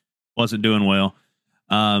wasn't doing well.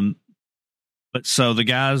 But so the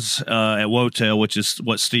guys at Wotail, which is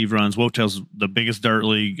what Steve runs, Wotail's the biggest dirt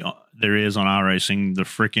league there is on iRacing.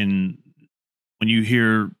 When you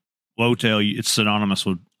hear Wotail, it's synonymous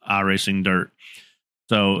with iRacing dirt.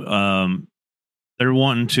 So they're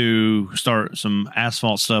wanting to start some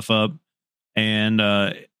asphalt stuff up, and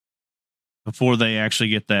before they actually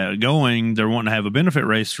get that going, they're wanting to have a benefit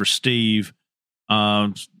race for Steve,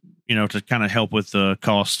 to kind of help with the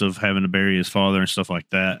cost of having to bury his father and stuff like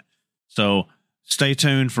that. So stay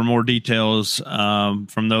tuned for more details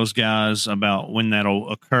from those guys about when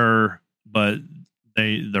that'll occur, but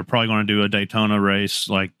they're probably going to do a Daytona race,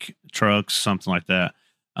 like trucks, something like that.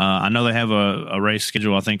 I know they have a race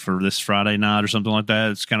schedule, I think, for this Friday night or something like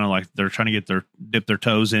that. It's kind of like they're trying to dip their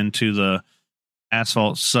toes into the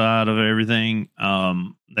asphalt side of everything.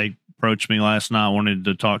 They approached me last night, wanted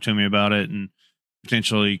to talk to me about it and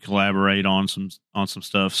potentially collaborate on some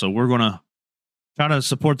stuff. So we're going to try to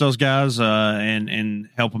support those guys and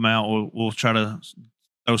help them out. We'll try to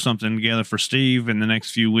throw something together for Steve in the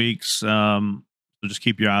next few weeks. So just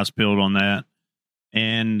keep your eyes peeled on that.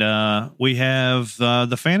 And we have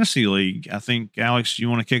the Fantasy League. I think, Alex, you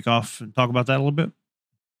want to kick off and talk about that a little bit?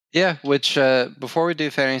 Yeah, which before we do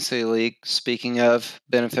Fantasy League, speaking of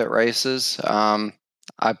benefit races,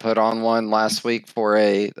 I put on one last week for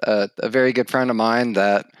a very good friend of mine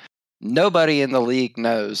that nobody in the league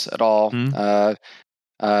knows at all. Her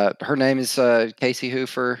name is Casey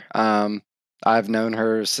Hoofer. I've known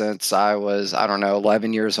her since I was,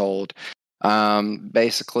 11 years old.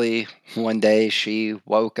 Basically, one day she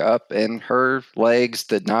woke up and her legs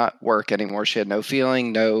did not work anymore. She had no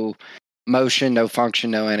feeling, no motion, no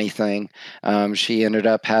function, no anything. She ended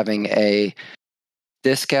up having a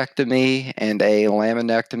discectomy and a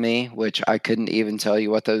laminectomy, which I couldn't even tell you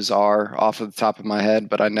what those are off of the top of my head,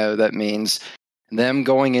 but I know that means them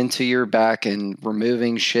going into your back and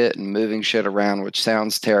removing shit and moving shit around, which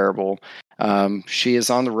sounds terrible. She is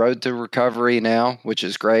on the road to recovery now, which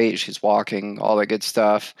is great. She's walking, all that good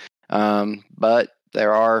stuff. But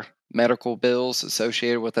there are medical bills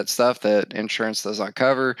associated with that stuff that insurance does not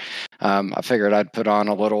cover. I figured I'd put on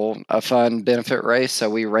a fun benefit race. So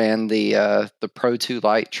we ran the Pro 2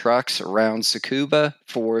 Light trucks around Tsukuba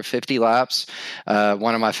for 50 laps.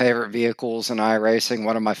 One of my favorite vehicles in iRacing,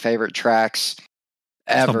 one of my favorite tracks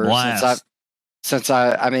ever. I've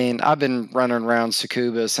been running around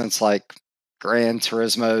Tsukuba since like Gran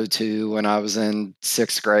Turismo 2 when I was in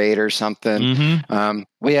 6th grade or something. Mm-hmm.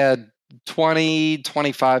 We had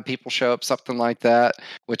 25 people show up, something like that,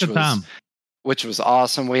 which was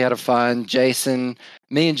awesome. We had a fun.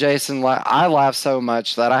 Me and Jason, I laughed so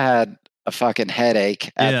much that I had a fucking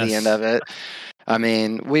headache at the end of it. I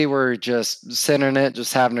mean, we were just sitting in it,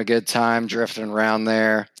 just having a good time, drifting around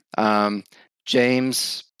there.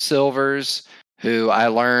 James Silvers, who I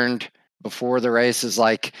learned before the race is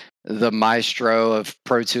like the maestro of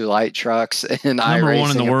Pro 2 Light trucks and number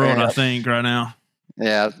one in the world, I think, right now.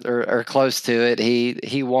 Yeah, or close to it.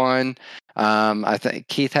 He won. I think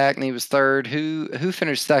Keith Hackney was third. Who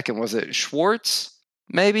finished second? Was it Schwartz?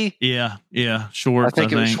 Maybe. Yeah, Schwartz. I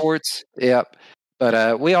think it was Schwartz. Yep.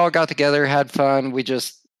 But we all got together, had fun.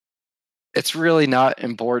 It's really not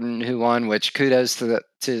important who won. Which kudos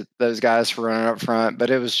to those guys for running up front.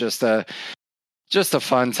 But it was just a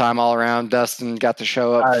fun time all around. Dustin got to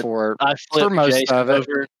show up for most Jason of it.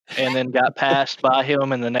 over and then got passed by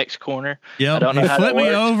him in the next corner. Yeah, he flipped me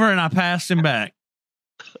over and I passed him back.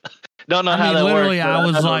 Don't know how that literally works, I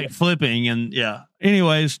was like flipping and yeah.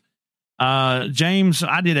 Anyways, James,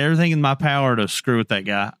 I did everything in my power to screw with that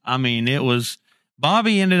guy. I mean,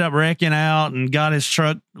 Bobby ended up wrecking out and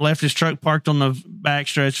left his truck parked on the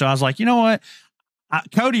backstretch. So I was like, you know what?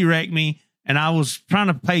 Cody wrecked me. And I was trying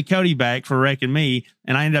to pay Cody back for wrecking me,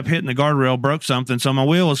 and I ended up hitting the guardrail, broke something. So my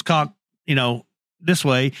wheel was cocked, this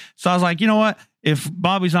way. So I was like, you know what? If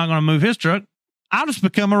Bobby's not going to move his truck, I'll just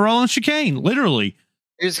become a rolling chicane, literally.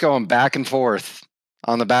 You're just going back and forth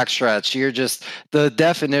on the backstretch. You're just the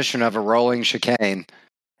definition of a rolling chicane.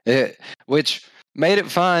 Which made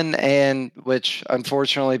it fun, and which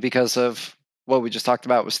unfortunately, because of what we just talked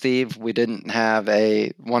about with Steve, we didn't have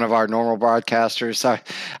one of our normal broadcasters. So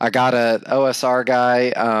I got a OSR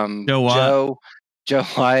guy, Joe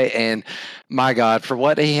White, and my God, for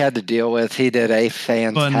what he had to deal with, he did a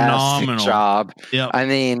fantastic job. Yep. I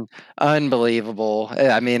mean, unbelievable.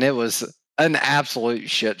 I mean, it was an absolute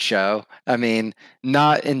shit show. I mean,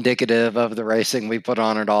 not indicative of the racing we put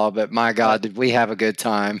on at all, but my God, did we have a good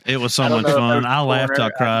time. It was so much fun. I laughed,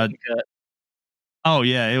 I cried. Oh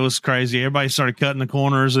yeah, it was crazy. Everybody started cutting the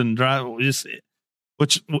corners and drive,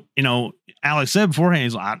 which Alex said beforehand,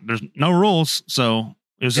 he's like, "There's no rules, so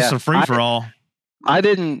it was just a free for all." I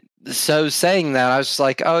didn't. So saying that, I was just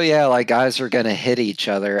like, "Oh yeah, like guys are gonna hit each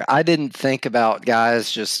other." I didn't think about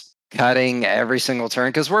guys just cutting every single turn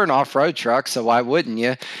because we're an off-road truck, so why wouldn't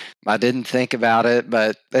you? I didn't think about it,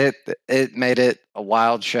 but it made it a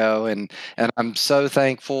wild show, and I'm so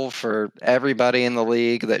thankful for everybody in the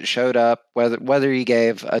league that showed up, whether you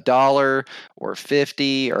gave $1 or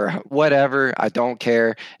 50 or whatever. I don't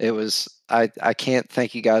care. It was I can't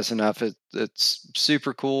thank you guys enough. It's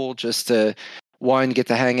super cool just to get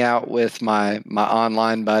to hang out with my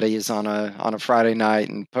online buddies on a Friday night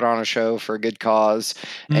and put on a show for a good cause.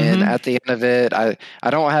 Mm-hmm. And at the end of it, I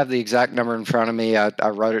don't have the exact number in front of me. I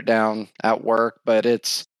wrote it down at work, but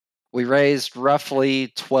we raised roughly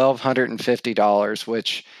 $1,250,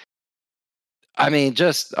 which, I mean,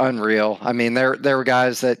 just unreal. I mean, there were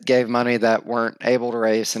guys that gave money that weren't able to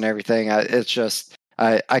race and everything.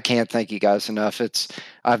 I can't thank you guys enough.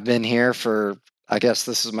 I've been here for, I guess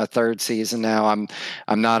this is my 3rd season now.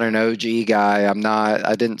 I'm not an OG guy.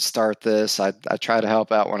 I didn't start this. I try to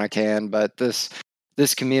help out when I can, but this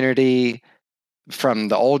community, from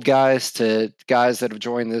the old guys to guys that have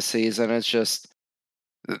joined this season, it's just,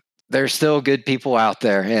 there's still good people out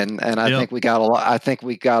there, and I think we got a lot. I think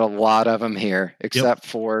we got a lot of them here, except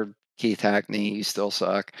for Keith Hackney. You still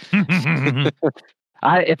suck. If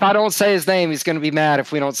I don't say his name, he's going to be mad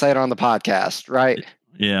if we don't say it on the podcast, right?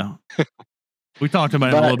 Yeah. We talked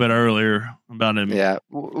about him a little bit earlier about him. Yeah,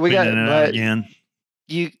 we got it again.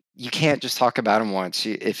 You can't just talk about him once.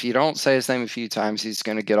 If you don't say his name a few times, he's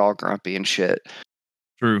going to get all grumpy and shit.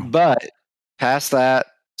 True. But past that,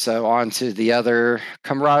 so on to the other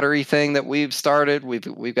camaraderie thing that we've started.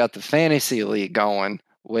 We've got the fantasy league going,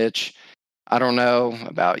 which I don't know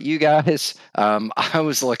about you guys. I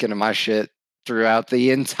was looking at my shit throughout the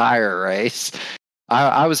entire race.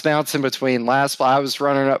 I was bouncing between I was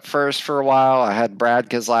running up first for a while. I had Brad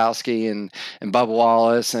Kozlowski and Bubba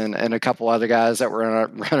Wallace and a couple other guys that were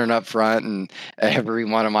running up front, and every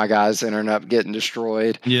one of my guys ended up getting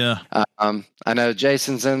destroyed. Yeah. I know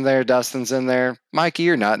Jason's in there, Dustin's in there. Mikey,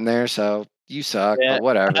 you're not in there, so you suck, but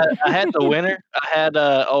whatever. I had the winner. I had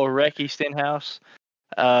Recky Stenhouse.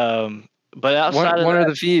 But outside of one that, of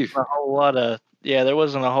the few. There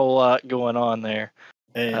wasn't a whole lot going on there.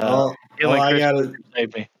 Hey, all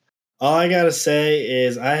I gotta say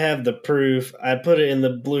is I have the proof. I put it in the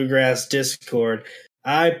Bluegrass Discord.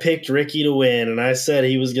 I picked Ricky to win, and I said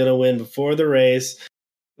he was going to win before the race.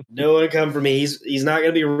 No one come for me. He's not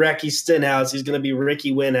going to be Recky Stenhouse. He's going to be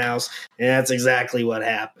Ricky Winhouse, and that's exactly what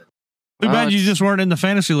happened. Too bad you just weren't in the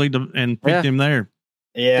fantasy league and picked him there.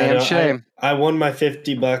 Yeah, shame. I won my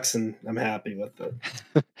 $50, and I'm happy with it.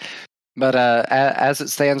 But as it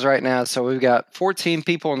stands right now, so we've got 14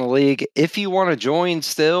 people in the league. If you want to join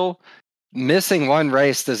still, missing one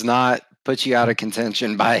race does not put you out of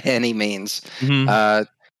contention by any means. Mm-hmm.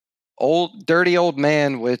 Dirty old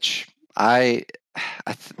man, which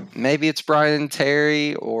maybe it's Brian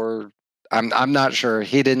Terry, or I'm not sure.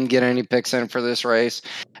 He didn't get any picks in for this race.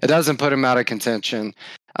 It doesn't put him out of contention.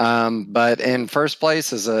 But in first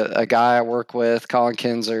place is a guy I work with, Colin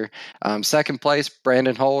Kinzer. Second place,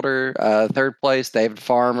 Brandon Holder. Third place, David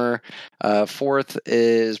Farmer. Fourth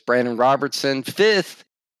is Brandon Robertson. Fifth,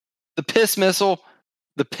 the Piss Missile,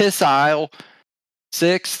 the Piss Isle.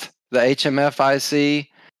 Sixth, the HMFIC.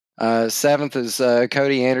 Seventh is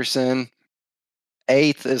Cody Anderson.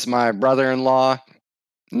 Eighth is my brother-in-law.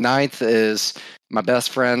 Ninth is my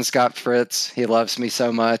best friend, Scott Fritz. He loves me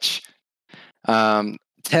so much.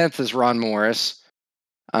 10th is Ron Morris.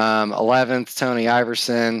 11th, Tony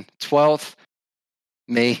Iverson. 12th,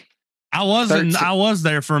 me. I was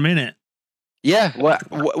there for a minute. Yeah,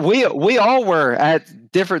 we all were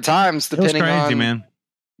at different times depending on. It was crazy, man.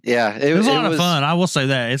 Yeah, it was a lot of fun. I will say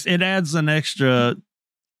that it adds an extra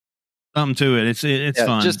something to it. It's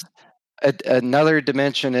fun. Just another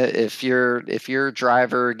dimension. If your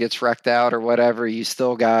driver gets wrecked out or whatever, you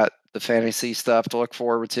still got the fantasy stuff to look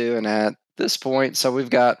forward to. And at this point, so we've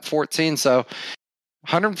got 14. So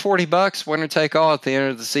 $140 winner take all at the end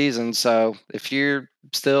of the season. So if you're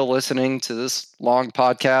still listening to this long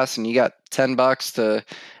podcast and you got $10 to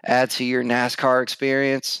add to your NASCAR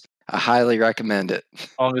experience, I highly recommend it. As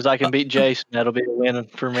long as I can beat Jason, that'll be a win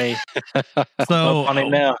for me. So on it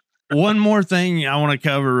now. One more thing I want to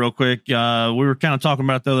cover real quick. We were kind of talking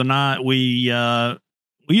about the other night. We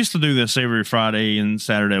used to do this every Friday and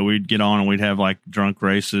Saturday. We'd get on and we'd have like drunk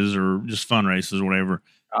races or just fun races or whatever.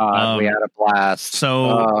 We had a blast.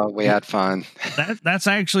 So we had fun. That's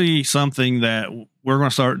actually something that we're going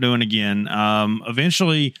to start doing again.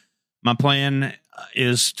 Eventually, my plan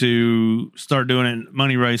is to start doing it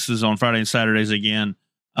money races on Friday and Saturdays again.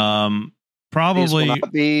 Probably these will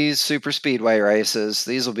not be super speedway races.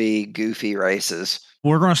 These will be goofy races.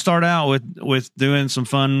 We're going to start out with doing some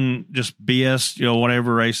fun, just BS,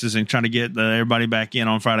 whatever races, and trying to get everybody back in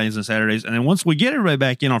on Fridays and Saturdays. And then once we get everybody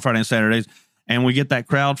back in on Friday and Saturdays, and we get that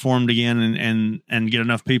crowd formed again, and get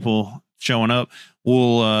enough people showing up,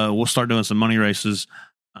 we'll start doing some money races.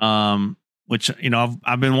 Which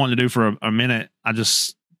I've been wanting to do for a minute. I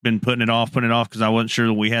just been putting it off because I wasn't sure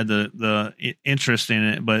that we had the interest in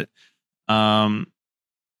it, but.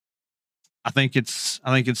 I think it's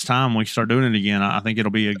time we start doing it again. I think it'll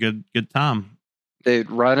be a good time. Dude,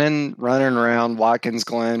 running around Watkins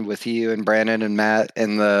Glen with you and Brandon and Matt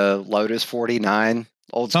in the Lotus 49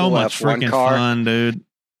 old school so much F1 freaking car, fun, dude.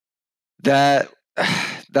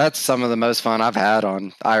 That's some of the most fun I've had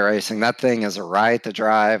on iRacing. That thing is a riot to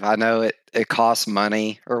drive. I know it costs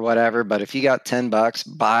money or whatever, but if you got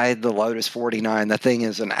 $10, buy the Lotus 49. That thing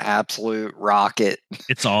is an absolute rocket.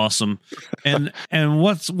 It's awesome. And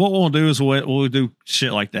what we'll do is we'll do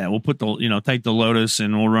shit like that. We'll put take the Lotus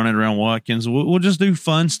and we'll run it around Watkins. We'll just do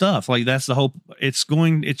fun stuff. Like that's the hope. It's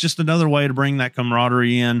just another way to bring that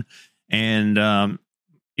camaraderie in. And,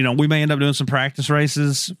 we may end up doing some practice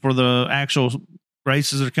races for the actual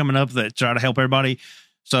races that are coming up that try to help everybody.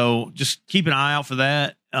 So just keep an eye out for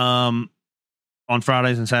that on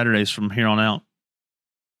Fridays and Saturdays from here on out.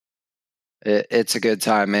 It's a good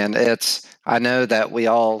time, man. I know that we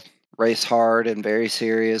all race hard and very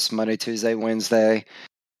serious Monday, Tuesday, Wednesday.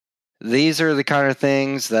 These are the kind of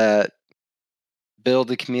things that build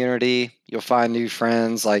the community. You'll find new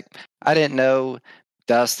friends. Like I didn't know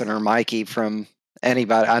Dustin or Mikey from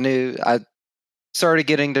anybody. I started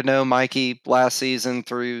getting to know Mikey last season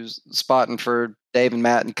through spotting for Dave and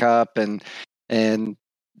Matt and Cup, and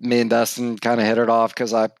me and Dustin kind of hit it off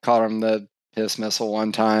because I caught him the piss missile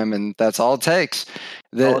one time, and that's all it takes.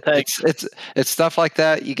 It's stuff like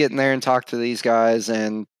that. You get in there and talk to these guys,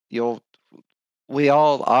 and we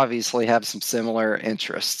all obviously have some similar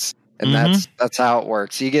interests, and that's how it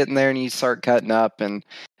works. You get in there and you start cutting up, and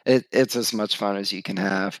it's as much fun as you can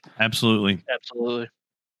have. Absolutely.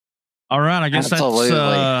 All right, I guess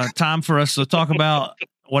that's time for us to talk about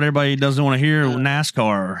what everybody doesn't want to hear,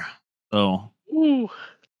 NASCAR. So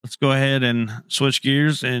let's go ahead and switch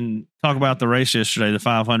gears and talk about the race yesterday, the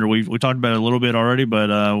 500. We talked about it a little bit already, but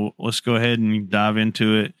let's go ahead and dive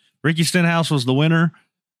into it. Ricky Stenhouse was the winner.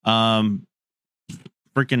 Freaking,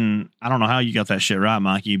 I don't know how you got that shit right,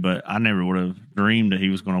 Mikey, but I never would have dreamed that he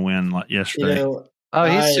was going to win like yesterday.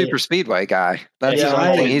 He's a super speedway guy. That's the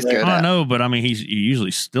only thing he's good at. I know, but I mean, he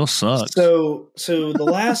usually still sucks. So the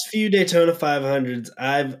last few Daytona 500s,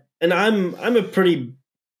 I'm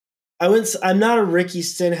not a Ricky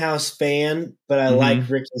Stenhouse fan, but I like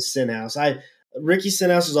Ricky Stenhouse. Ricky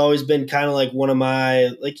Stenhouse has always been kind of like one of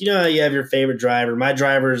my, how you have your favorite driver. My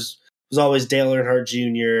drivers was always Dale Earnhardt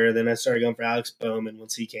Jr. Then I started going for Alex Bowman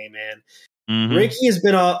once he came in. Ricky has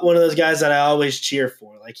been one of those guys that I always cheer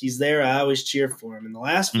for. Like he's there, I always cheer for him. In the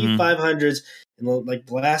last few 500s and the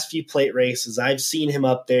last few plate races, I've seen him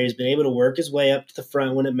up there. He's been able to work his way up to the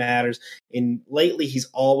front when it matters. And lately, he's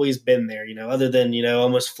always been there. Other than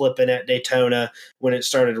almost flipping at Daytona when it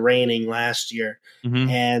started raining last year.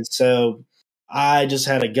 And so I just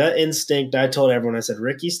had a gut instinct. I told everyone, I said,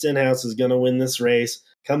 Ricky Stenhouse is going to win this race.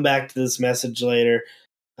 Come back to this message later.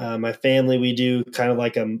 My family, we do kind of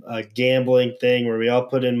like a gambling thing where we all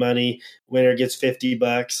put in money. Winner gets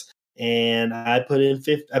 $50, and I put in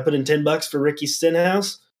 $10 for Ricky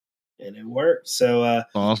Stenhouse, and it worked. So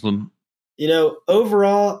awesome.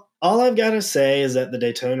 Overall, all I've got to say is that the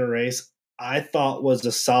Daytona race I thought was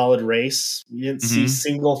a solid race. We didn't see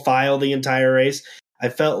single file the entire race. I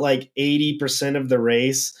felt like 80% of the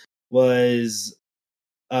race was,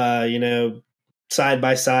 side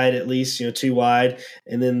by side, at least, too wide.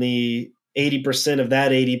 And then the 80% of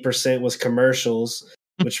that 80% was commercials,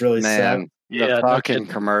 which really sucked. The fucking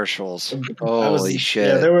commercials. Holy shit.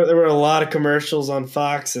 Yeah, there were a lot of commercials on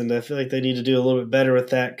Fox, and I feel like they need to do a little bit better with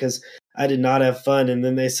that because I did not have fun. And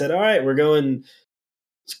then they said, all right, we're going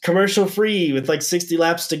commercial free with like 60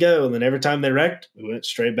 laps to go. And then every time they wrecked, we went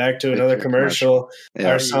straight back to another commercial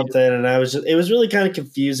or something. And it was really kind of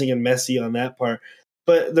confusing and messy on that part.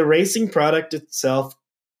 But the racing product itself,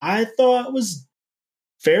 I thought was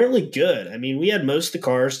fairly good. I mean, we had most of the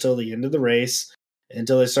cars till the end of the race,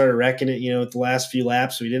 until they started wrecking it, with the last few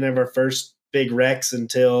laps. We didn't have our first big wrecks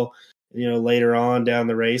until, later on down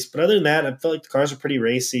the race. But other than that, I felt like the cars were pretty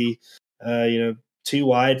racy. Too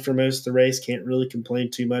wide for most of the race. Can't really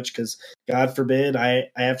complain too much because, God forbid, I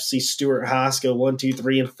have to see Stuart Haas go 1, 2,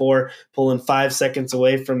 3, and 4, pulling 5 seconds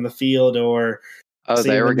away from the field, or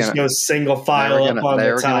they were going to go single file up on the top.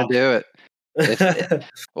 They were going to do it.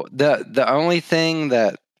 The only thing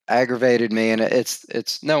that aggravated me, and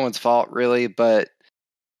it's no one's fault really, but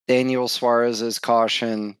Daniel Suarez's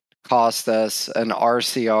caution cost us an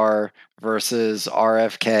RCR versus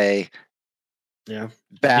RFK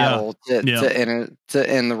battle to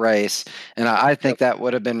end the race, and I think that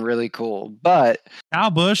would have been really cool. But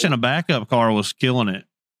Kyle Busch in a backup car was killing it.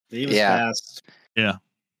 He was fast. Yeah.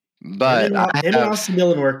 But him and Austin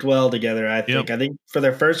Dillon worked well together, I think. I think for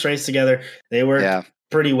their first race together, they worked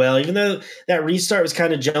pretty well. Even though that restart was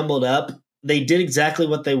kind of jumbled up, they did exactly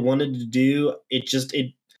what they wanted to do.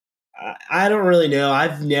 I don't really know.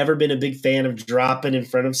 I've never been a big fan of dropping in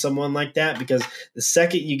front of someone like that, because the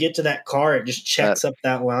second you get to that car, it just checks up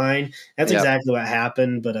that line. That's exactly what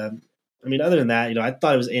happened. But I mean, other than that, I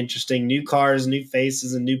thought it was interesting. New cars, new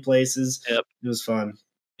faces, and new places. Yep. It was fun.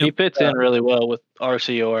 He fits in really well with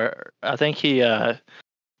RCR. I think he's going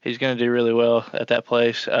to do really well at that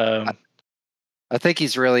place. I think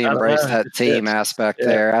he's really embraced that team aspect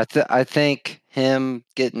there. I think him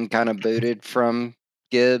getting kind of booted from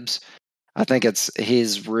Gibbs, I think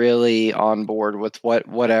he's really on board with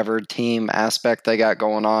whatever team aspect they got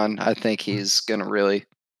going on. I think he's going to really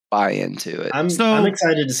buy into it. I'm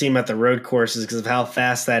excited to see him at the road courses because of how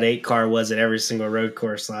fast that 8 car was at every single road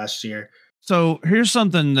course last year. So here's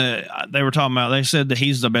something that they were talking about. They said that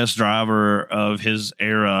he's the best driver of his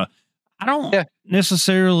era. I don't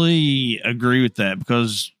necessarily agree with that,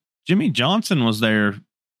 because Jimmy Johnson was there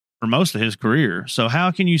for most of his career. So how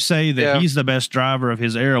can you say that he's the best driver of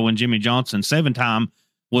his era when Jimmy Johnson, 7-time,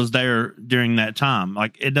 was there during that time?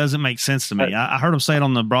 Like, it doesn't make sense to me. I heard him say it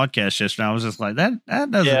on the broadcast yesterday. I was just like, that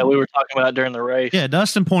doesn't. Yeah, we were talking about it during the race. Yeah,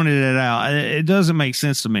 Dustin pointed it out. It doesn't make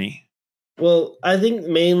sense to me. Well, I think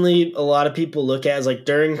mainly a lot of people look at as like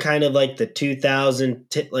during kind of like the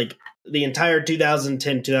 2010, like the entire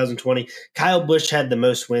 2010, 2020, Kyle Busch had the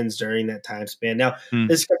most wins during that time span. Now,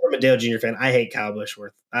 this is from a Dale Jr. fan. I hate Kyle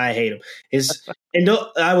Buschworth. I hate him.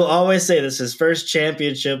 I will always say this: his first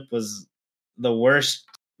championship was the worst,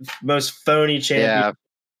 most phony championship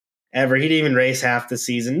ever. He didn't even race half the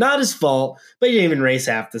season. Not his fault, but he didn't even race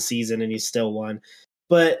half the season, and he still won.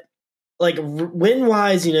 But like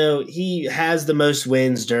win-wise, he has the most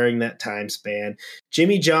wins during that time span.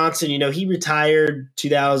 Jimmy Johnson, he retired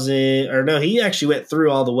he actually went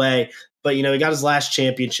through all the way, but, he got his last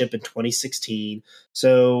championship in 2016.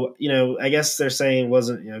 So, I guess they're saying it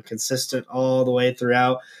wasn't, consistent all the way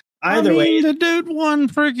throughout. Either way, the dude won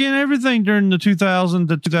freaking everything during the 2000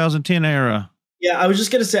 to 2010 era. Yeah, I was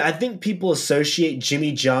just going to say, I think people associate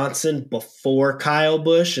Jimmy Johnson before Kyle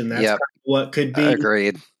Busch, and that's kind of what could be.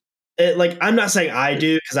 Agreed. I'm not saying I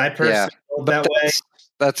do, because I personally feel that way.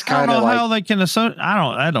 That's kind of like how they can associate.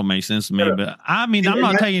 That don't make sense to me. But I mean, I'm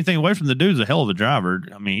not taking anything away from the dude's a hell of a driver.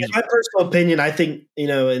 I mean, in my personal opinion, I think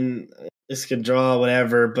and this can draw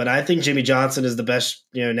whatever, but I think Jimmy Johnson is the best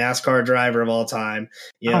NASCAR driver of all time.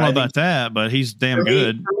 I don't know about that, but he's damn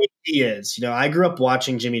good. For me, he is. I grew up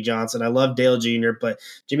watching Jimmy Johnson. I love Dale Jr., but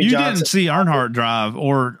Jimmy Johnson. You didn't see Earnhart drive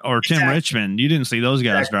or Tim Richmond. You didn't see those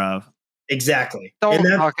guys drive. Exactly.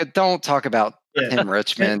 Don't talk about Tim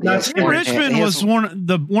Richmond. Tim Richmond was one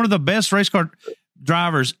of the best race car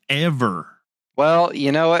drivers ever. Well,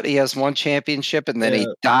 you know what? He has one championship, and then he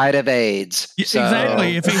died of AIDS. So.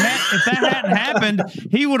 Exactly. If that hadn't happened,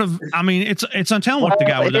 he would have. I mean, it's untelling what the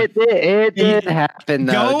guy would have. It did happen,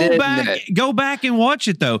 though. Go back and watch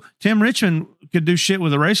it, though. Tim Richmond could do shit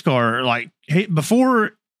with a race car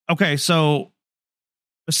before. Okay, so.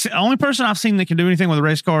 The only person I've seen that can do anything with a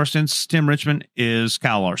race car since Tim Richmond is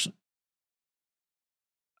Kyle Larson.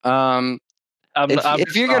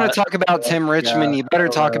 If you're going to talk about Tim Richmond, you better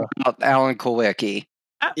talk about Alan Kulwicki.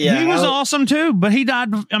 He was awesome too, but he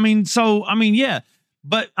died.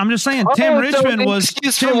 But I'm just saying, Tim Richmond was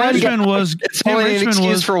only an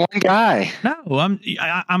excuse for one guy. No,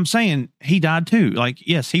 I'm saying he died too. Like,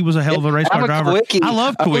 yes, he was a hell of a race car driver. I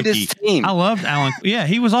love Kulwicki. I loved Alan. Yeah,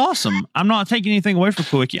 he was awesome. I'm not taking anything away from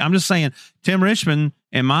Kulwicki. I'm just saying Tim Richmond,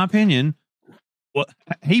 in my opinion,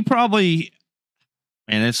 he probably.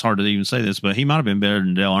 and it's hard to even say this, but he might have been better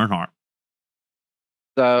than Dale Earnhardt.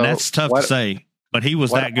 So And that's tough to say, but he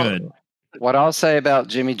was that good. What I'll say about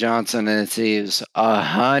Jimmy Johnson is he's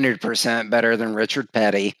 100% better than Richard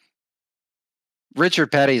Petty.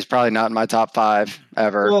 Richard Petty is probably not in my top 5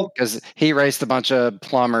 ever because he raced a bunch of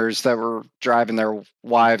plumbers that were driving their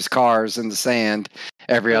wives' cars in the sand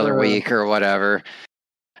every other week or whatever.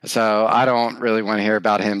 So I don't really want to hear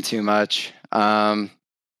about him too much. So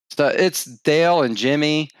it's Dale and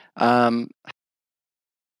Jimmy. For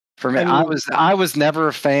me, I was never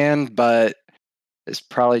a fan, but it's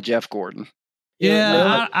probably Jeff Gordon.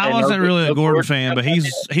 Yeah, I wasn't really a Gordon fan, but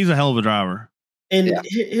he's a hell of a driver. And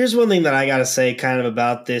here's one thing that I got to say kind of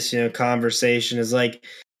about this, conversation is like,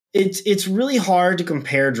 it's really hard to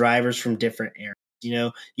compare drivers from different eras.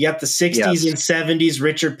 You got the 60s and 70s.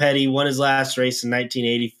 Richard Petty won his last race in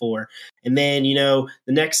 1984. And then, the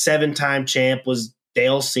next 7-time champ was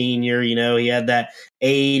Dale Sr. He had that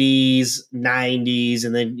 80s, 90s,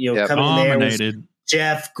 and then, coming in there was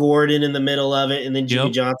Jeff Gordon in the middle of it, and then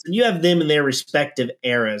Jimmy Johnson. You have them in their respective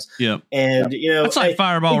eras. Yep. And, that's like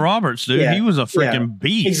Fireball Roberts, dude. He was a freaking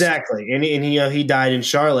beast. Exactly. And he died in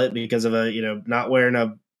Charlotte because of not wearing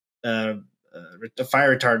a fire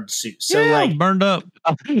retardant suit. So burned up.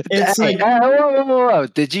 It's whoa.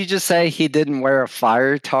 Did you just say he didn't wear a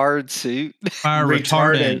fire retard suit? Fire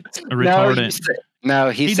retardant.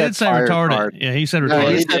 No, he said did say fire retardant. retard. Yeah, he said retardant.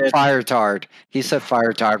 No, he said fire retard. He said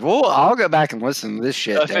fire retard. Well, I'll go back and listen to this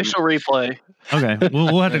shit. Official replay. Okay,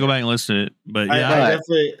 we'll have to go back and listen to it. But I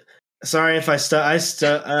definitely. Sorry if I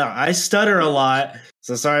stutter a lot.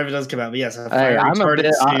 So sorry if it doesn't come out. But yes, I'm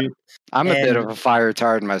a bit of a fire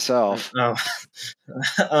retard myself.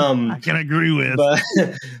 I can agree with.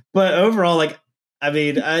 But overall,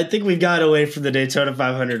 I think we've got away from the Daytona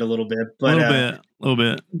 500 a little bit. But a little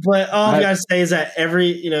bit. But all I gotta say is that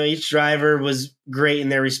each driver was great in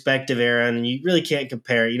their respective era, and you really can't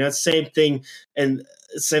compare. It's the same thing, and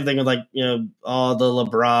same thing with all the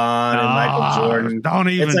LeBron and Michael Jordan. Don't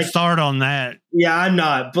even start on that. Yeah, I'm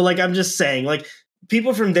not. But I'm just saying,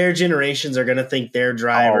 people from their generations are gonna think their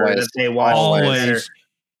driver that they watch better,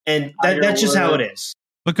 and that's just how it is.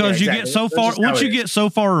 Because you get so far once you get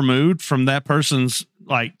so far removed from that person's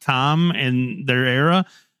time and their era,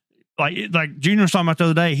 like Junior was talking about the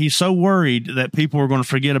other day, he's so worried that people are going to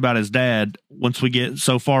forget about his dad once we get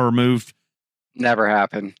so far removed. Never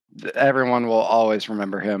happened. Everyone will always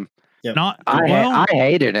remember him. Yep. I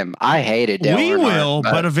hated him. I hated Dale We Earnhardt, will,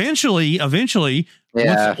 but eventually,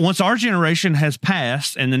 once our generation has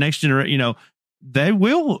passed and the next generation, they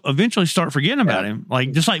will eventually start forgetting about him.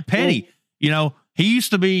 Just like Petty, he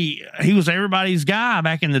was everybody's guy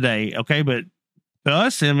back in the day. Okay. But to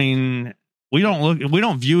us, we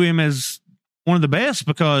don't view him as one of the best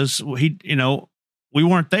because we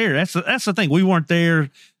weren't there. That's the thing. We weren't there.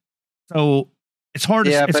 So it's hard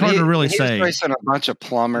to really say. He's racing a bunch of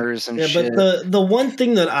plumbers and shit. But the one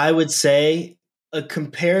thing that I would say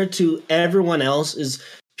compared to everyone else is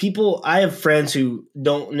I have friends who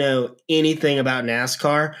don't know anything about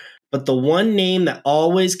NASCAR, but the one name that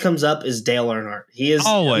always comes up is Dale Earnhardt. He's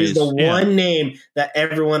the one name that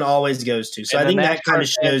everyone always goes to. So I think that kind of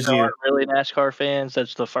shows you. Really NASCAR fans,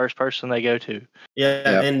 that's the first person they go to.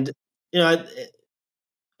 Yeah. And,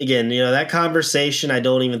 again, that conversation I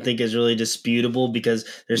don't even think is really disputable because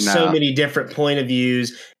there's so many different point of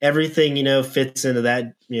views. Everything, fits into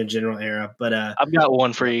that, general era. But I've got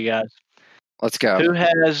one for you guys. Let's go. Who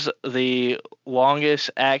has the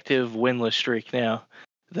longest active winless streak now?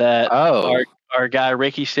 That our guy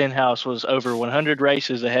Ricky Stenhouse was over 100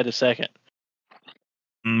 races ahead of second.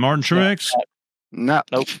 Martin Truex? No.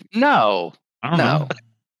 Nope. No. I don't know.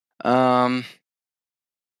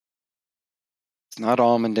 It's not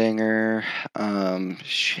Allmendinger.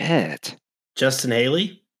 Shit. Justin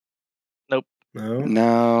Haley? Nope.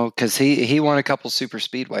 No, because he won a couple super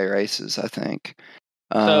speedway races, I think.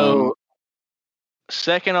 So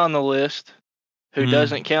second on the list, who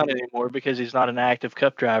doesn't count anymore because he's not an active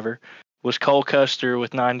Cup driver, was Cole Custer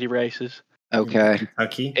with 90 races. Okay.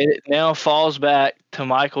 Kentucky. It now falls back to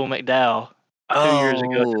Michael McDowell 2 years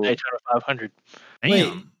ago at the Daytona 500. Damn.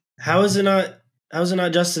 Wait, how is it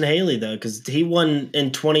not Justin Haley though? Because he won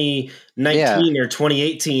in 2019 or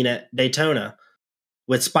 2018 at Daytona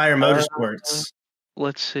with Spire Motorsports.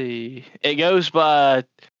 Let's see. It goes by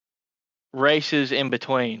races in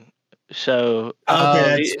between. So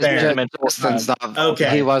that's fair.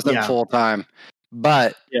 He wasn't full time,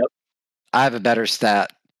 but I have a better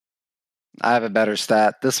stat.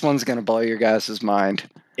 This one's going to blow your guys' mind.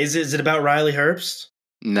 Is it about Riley Herbst?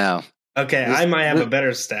 No. Okay, I might have a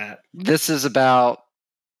better stat. This is about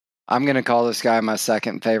I'm going to call this guy my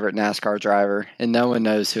second favorite NASCAR driver, and no one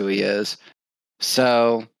knows who he is.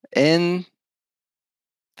 So, in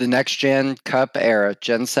the next gen Cup era,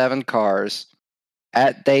 Gen 7 cars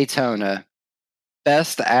at Daytona,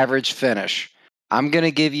 best average finish. I'm going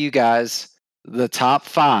to give you guys the top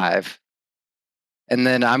 5, and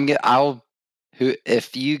then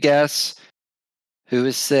if you guess who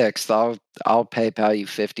is 6th, I'll PayPal you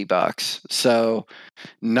 $50. So,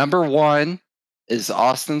 number 1 is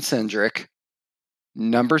Austin Cindric.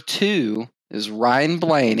 Number 2 is Ryan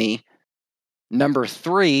Blaney. Number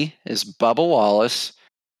 3 is Bubba Wallace.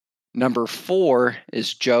 Number 4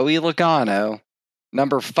 is Joey Logano.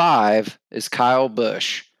 Number 5 is Kyle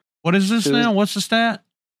Busch. What is this now? What's the stat?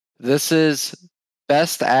 This is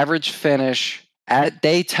best average finish at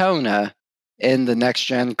Daytona in the next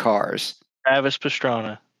gen cars. Travis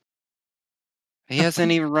Pastrana. He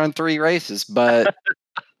hasn't even run 3 races, but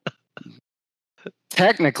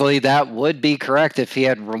technically that would be correct if he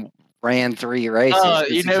had ran 3 races.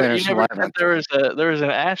 You never said there was an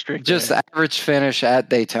asterisk. Just there. average finish at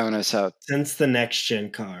Daytona. So since the next gen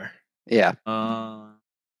car. Yeah.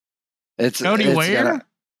 It's Cody Ware?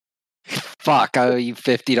 Fuck, I owe you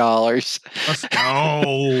 $50. Let's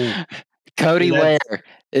go. Cody Ware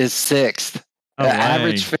is 6th. Oh,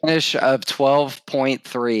 average finish of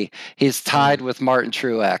 12.3. He's tied with Martin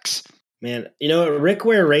Truex. Man, you know what? Rick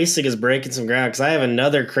Ware Racing is breaking some ground because I have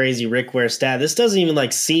another crazy Rick Ware stat. This doesn't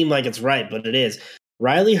even seem like it's right, but it is.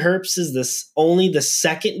 Riley Herbst is only the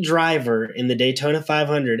second driver in the Daytona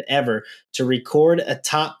 500 ever to record a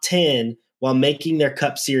top 10 while making their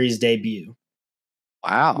Cup Series debut.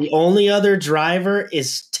 Wow. The only other driver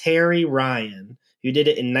is Terry Ryan, who did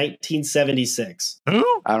it in 1976. Who?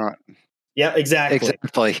 I don't know. Yeah,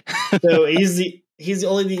 exactly. So he's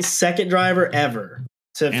only the second driver ever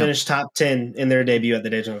to finish top 10 in their debut at the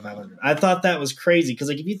Daytona 500. I thought that was crazy because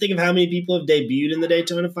if you think of how many people have debuted in the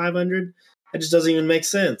Daytona 500, that just doesn't even make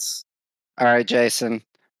sense. All right, Jason.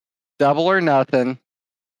 Double or nothing.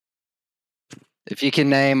 If you can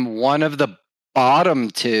name one of the bottom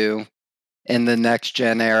 2 in the next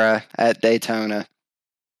gen era at Daytona.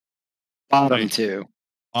 Bottom 2.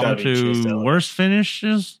 Bottom 2 worst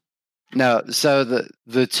finishes? No, so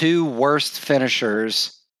the 2 worst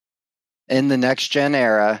finishers in the next gen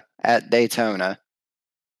era at Daytona.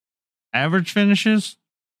 Average finishes?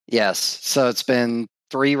 Yes. So it's been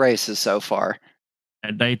 3 races so far.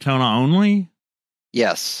 At Daytona only?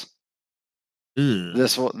 Yes. Ugh.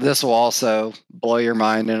 This will also blow your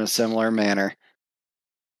mind in a similar manner.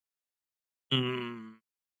 Dude.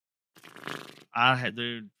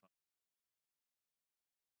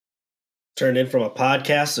 Turned in from a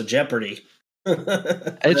podcast to Jeopardy.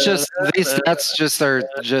 It's just these stats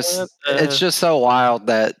it's just so wild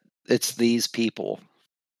that it's these people.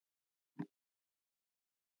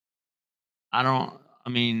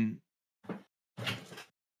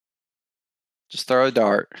 Just throw a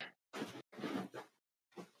dart.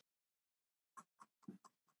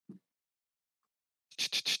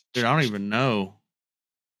 Dude, I don't even know.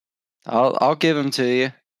 I'll give them to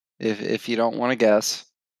you if you don't want to guess.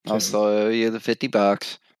 I'll still owe you the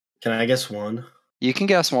 $50. Can I guess one? You can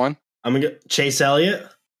guess one. I'm gonna get Chase Elliott.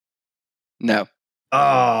 No.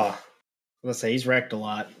 Oh, let's say he's wrecked a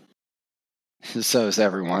lot. So is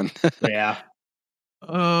everyone. Yeah.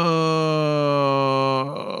 Fuck,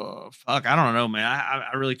 I don't know, man.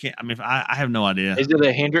 I really can't. I mean, I have no idea. Is it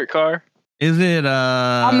a Hendrick car? Is it?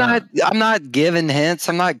 I'm not giving hints.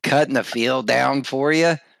 I'm not cutting the field down for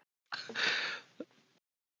you.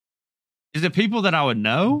 Is it people that I would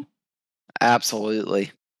know?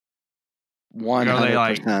 Absolutely. 100%. Are they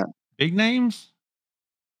like big names?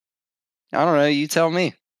 I don't know. You tell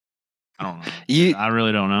me. I don't know. I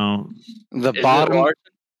really don't know.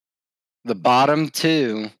 The bottom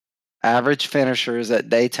 2 average finishers at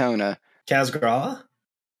Daytona. Kaz Grala?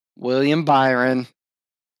 William Byron,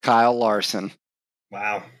 Kyle Larson.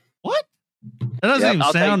 Wow. What? That doesn't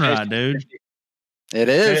even sound right, dude. It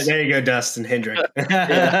is. There you go, Dustin Hendrick.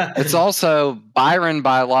 It's also Byron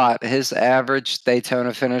by a lot. His average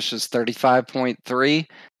Daytona finish is 35.3.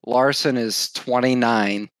 Larson is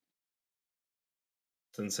 29.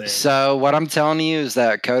 It's insane. So what I'm telling you is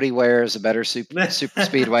that Cody Ware is a better super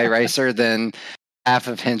speedway racer than half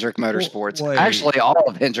of Hendrick Motorsports. Wait. Actually, all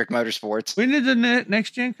of Hendrick Motorsports. When did the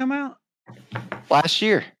next gen come out? Last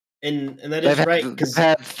year. And that is right because they've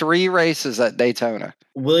had 3 races at Daytona.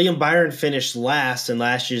 William Byron finished last in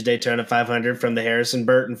last year's Daytona 500 from the Harrison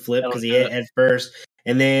Burton flip because he hit head first.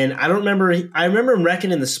 And then I remember him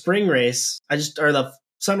wrecking in the spring race. Or the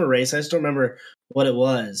summer race. I just don't remember what it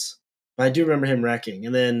was. But I do remember him wrecking.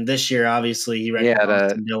 And then this year, obviously, he wrecked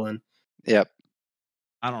Austin Dillon. Yep.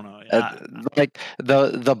 I don't know. Like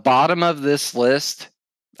the bottom of this list,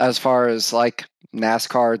 as far as like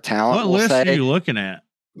NASCAR talent, What will list are say you looking at?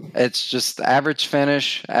 it's just average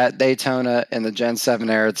finish at Daytona in the Gen 7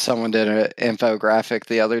 era. Someone did an infographic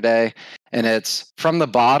the other day, and it's from the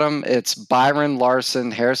bottom. It's Byron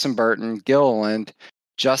Larson, Harrison Burton, Gilliland,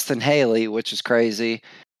 Justin Haley, which is crazy.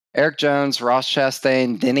 Eric Jones, Ross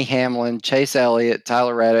Chastain, Denny Hamlin, Chase Elliott,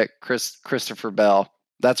 Tyler Reddick, Christopher Bell.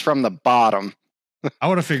 That's from the bottom. I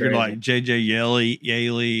would have figured Crazy. like JJ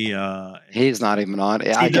Yaley. He's not even on.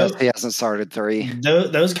 I guess he hasn't started 3.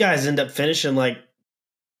 Those guys end up finishing like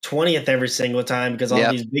 20th every single time because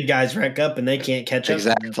all these big guys wreck up and they can't catch up.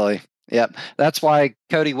 Exactly. Yep. That's why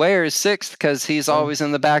Cody Ware is 6th, because he's always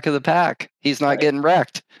in the back of the pack. He's not getting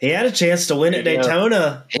wrecked. He had a chance to win at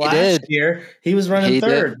Daytona last year. He was running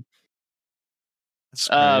third.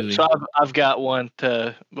 So I've got one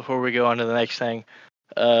before we go on to the next thing.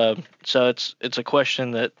 So it's a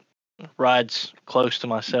question that rides close to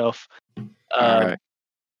myself. All right.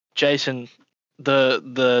 Jason,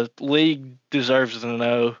 the league deserves to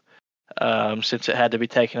know, since it had to be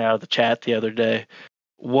taken out of the chat the other day.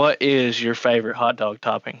 What is your favorite hot dog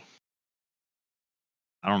topping?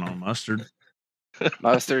 I don't know, mustard,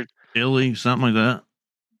 chili, something like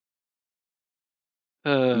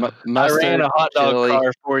that. Mustard, I ran a hot dog chili.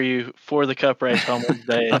 car for you for the Cup race on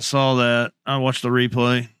Wednesday. I saw that. I watched the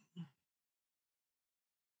replay.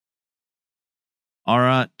 All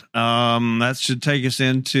right. That should take us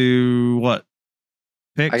into what?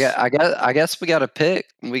 Picks? I guess we got to pick.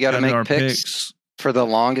 We got to make picks for the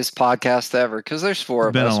longest podcast ever, because there's 4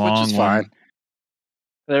 of us, which is fine.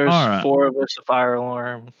 There's 4 of us, a fire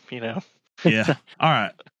alarm, Yeah. All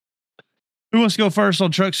right. Who wants to go first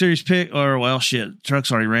on Truck Series pick? Or, well, shit,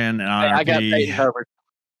 Truck's already ran. I got Peyton Hubbard.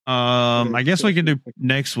 I guess we can do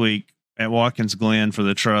next week at Watkins Glen for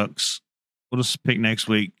the trucks. We'll just pick next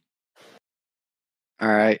week. All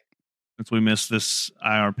right. Since we missed this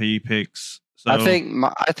IRP picks. So, I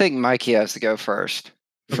think Mikey has to go first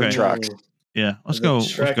for trucks. Yeah, let's go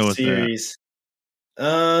with series.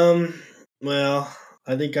 That. Well,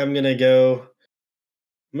 I think I'm gonna go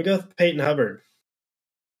with Peyton Hubbard.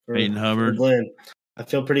 For Glen. I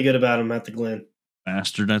feel pretty good about him at the Glen.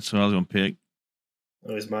 Bastard, that's what I was gonna pick.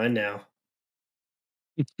 Oh, he's mine now.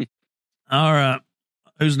 All right.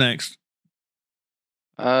 Who's next?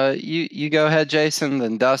 You go ahead, Jason,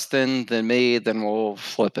 then Dustin, then me, then we'll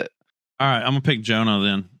flip it. All right, I'm gonna pick Jonah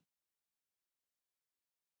then.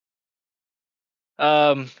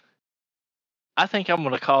 I think I'm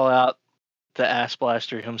gonna call out the Ass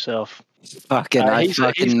Blaster himself. I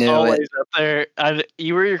fucking knew always it. Up there.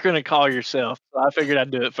 You were going to call yourself, so I figured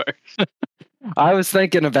I'd do it first. I was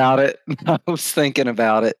thinking about it.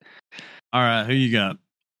 All right, who you got?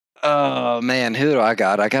 Oh man, who do I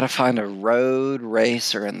got? I got to find a road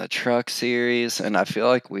racer in the truck series, and I feel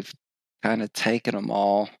like we've kind of taken them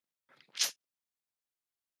all.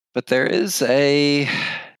 But there is I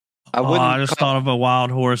just thought of a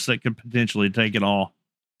wild horse that could potentially take it all.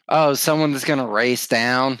 Oh, someone that's going to race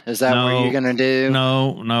down? Is that what you're going to do?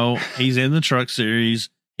 No. He's in the truck series.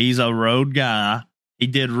 He's a road guy. He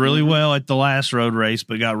did really well at the last road race,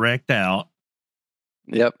 but got wrecked out.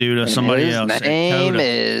 Yep. Due to somebody else. His name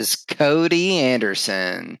is Cody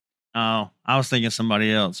Anderson. Oh, I was thinking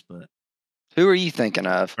somebody else, but. Who are you thinking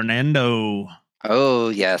of? Fernando. Oh,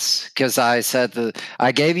 yes. Because I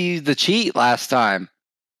gave you the cheat last time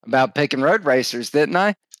about picking road racers, didn't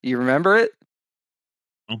I? You remember it?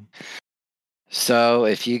 So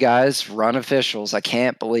if you guys run officials, I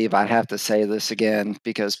can't believe I have to say this again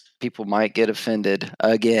because people might get offended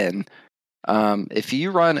again. If you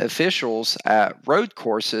run officials at road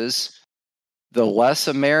courses, the less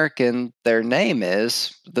American their name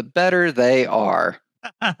is, the better they are.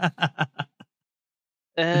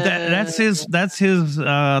 That's his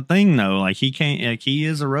thing though. Like he can't. Like he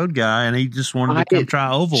is a road guy, and he just wanted to come try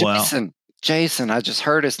oval out. Jason, I just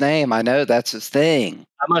heard his name. I know that's his thing.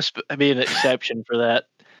 I must be an exception for that.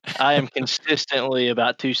 I am consistently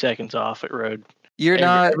about 2 seconds off at road. You're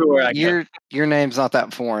not. Your name's not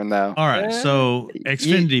that foreign though. All right, so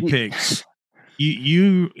Xfinity picks.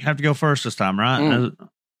 You have to go first this time, right?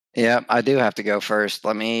 Yeah, I do have to go first.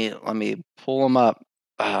 Let me pull them up.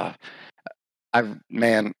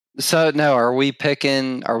 So no, are we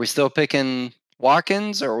still picking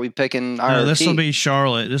Watkins, or are we picking IRP? No, this will be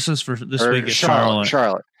Charlotte. This is for this week at Charlotte.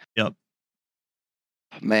 Charlotte. Yep.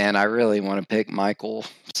 Man, I really want to pick Michael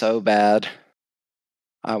so bad.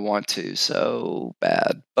 I want to so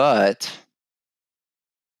bad, but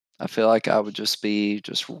I feel like I would just be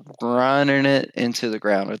running it into the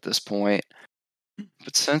ground at this point.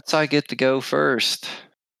 But since I get to go first,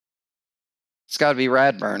 It's got to be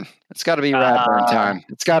Radburn. It's got to be Radburn time.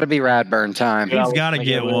 It's got to be Radburn time. He's got to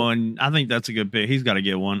get one. I think that's a good pick. He's got to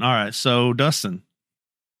get one. All right. So, Dustin.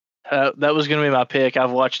 That was going to be my pick.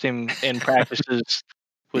 I've watched him in practices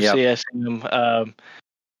with CSM.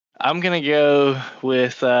 I'm going to go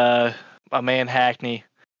with my man Hackney.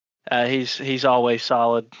 He's always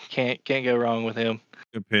solid. Can't go wrong with him.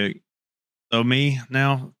 Good pick. So me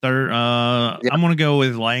now, third. I'm going to go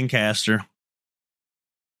with Lancaster.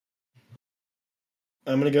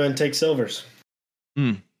 I'm going to go ahead and take Silvers.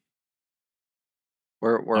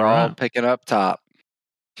 We're all picking up top.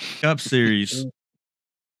 Cup Series.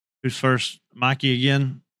 Who's first? Mikey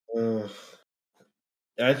again?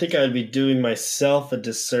 I think I'd be doing myself a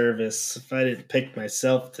disservice if I didn't pick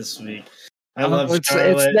myself this week. I love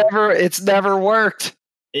Charlotte. It's never worked.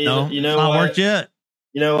 No, you know, it's not worked yet.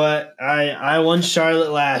 You know what? I won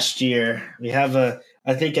Charlotte last year. We have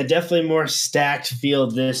I think a definitely more stacked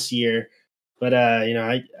field this year. But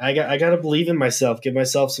I got to believe in myself, give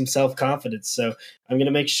myself some self-confidence. So I'm going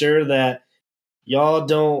to make sure that y'all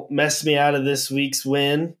don't mess me out of this week's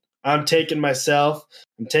win. I'm taking myself.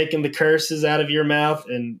 I'm taking the curses out of your mouth,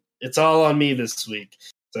 and it's all on me this week.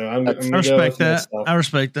 So I'm going to go with that. myself. I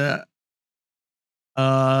respect that.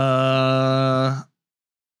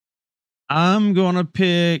 I'm going to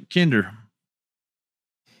pick Kinder.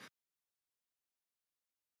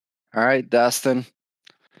 All right, Dustin.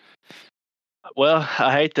 Well,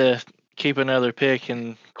 I hate to keep another pick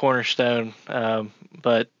in Cornerstone,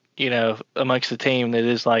 but amongst the team that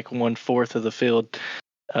is like 1/4 of the field.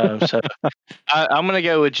 So I'm going to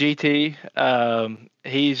go with GT.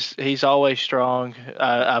 He's always strong.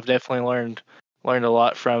 I've definitely learned a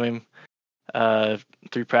lot from him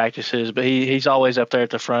through practices, but he's always up there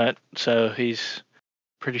at the front. So he's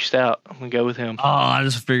pretty stout. I'm going to go with him. Oh, I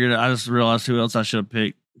just realized who else I should have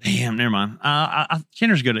picked. Damn, never mind.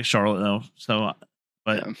 Kinder's good at Charlotte though. So,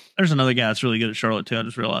 but there's another guy that's really good at Charlotte too. I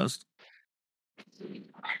just realized.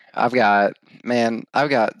 I've got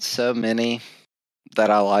so many that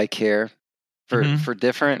I like here for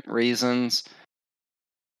different reasons.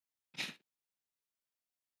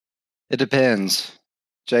 It depends,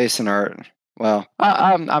 Jason. I'm not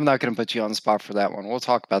going to put you on the spot for that one. We'll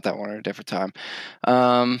talk about that one at a different time.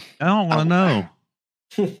 I don't want to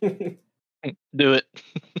know. Do it.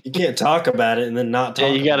 You can't talk about it and then not talk.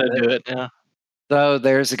 Yeah, you got to do it. Yeah. So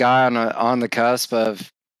there's a guy on the cusp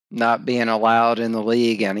of not being allowed in the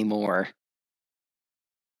league anymore.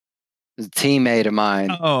 A teammate of mine.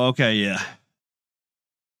 Oh, okay, yeah.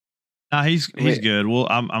 Nah, he's good. Well,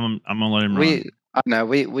 I'm gonna let him run. I know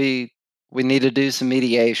we need to do some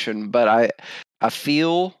mediation, but I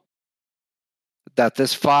feel that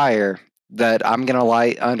this fire that I'm gonna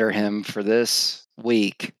light under him for this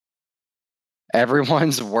week,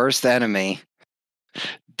 everyone's worst enemy,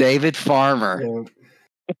 David Farmer. Yeah.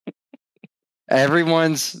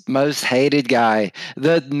 Everyone's most hated guy,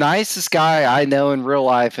 the nicest guy I know in real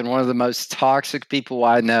life, and one of the most toxic people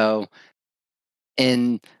I know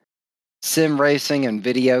in sim racing and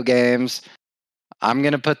video games. I'm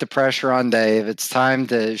going to put the pressure on Dave. It's time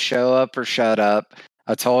to show up or shut up.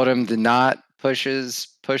 I told him to not push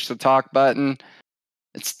the talk button.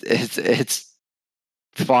 It's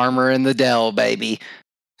Farmer in the Dell, baby.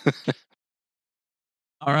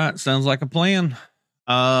 All right, sounds like a plan.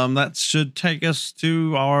 That should take us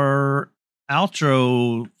to our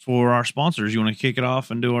outro for our sponsors. You want to kick it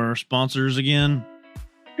off and do our sponsors again?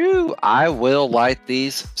 I will light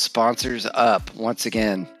these sponsors up once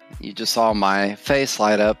again. You just saw my face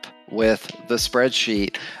light up with the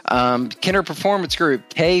spreadsheet. Kinder Performance Group,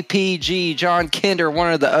 KPG, John Kinder,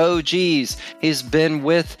 one of the OGs. He's been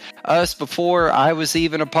with us before I was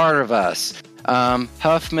even a part of us.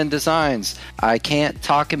 Huffman Designs. I can't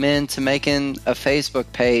talk him into making a Facebook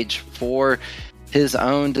page for his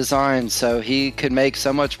own design so he could make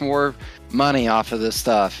so much more money off of this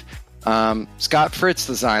stuff. Scott Fritz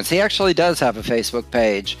Designs. He actually does have a Facebook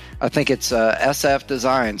page. I think it's SF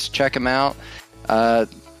Designs. Check him out.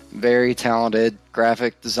 Very talented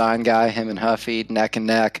graphic design guy. Him and Huffy neck and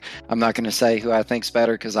neck. I'm not going to say who I think's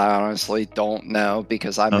better because I honestly don't know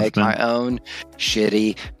because I make my own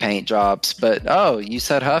shitty paint jobs. But you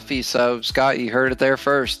said Huffy, so Scott, you heard it there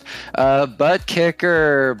first. Butt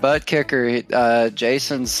kicker.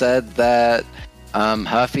 Jason said that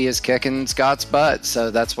Huffy is kicking Scott's butt,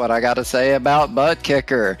 so that's what I got to say about Butt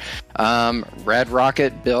Kicker. Red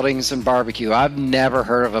Rocket Buildings and Barbecue. I've never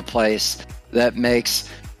heard of a place that makes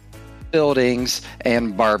buildings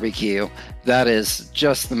and barbecue. That is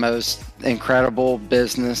just the most incredible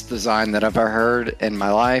business design that I've ever heard in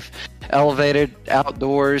my life. Elevated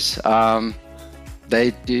Outdoors.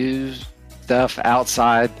 They stuff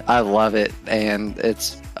outside. I love it, and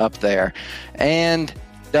it's up there. And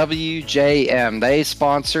WJM, they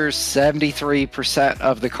sponsor 73%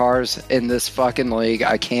 of the cars in this fucking league.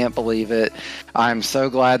 I can't believe it. I'm so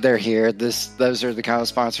glad they're here. Those are the kind of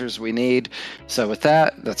sponsors we need. So with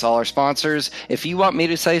that, that's all our sponsors. If you want me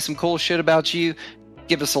to say some cool shit about you,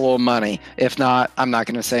 give us a little money. If not, I'm not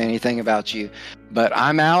going to say anything about you. But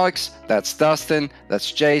I'm Alex. That's Dustin.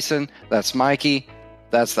 That's Jason. That's Mikey.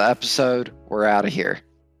 That's the episode. We're out of here.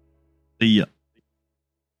 See ya.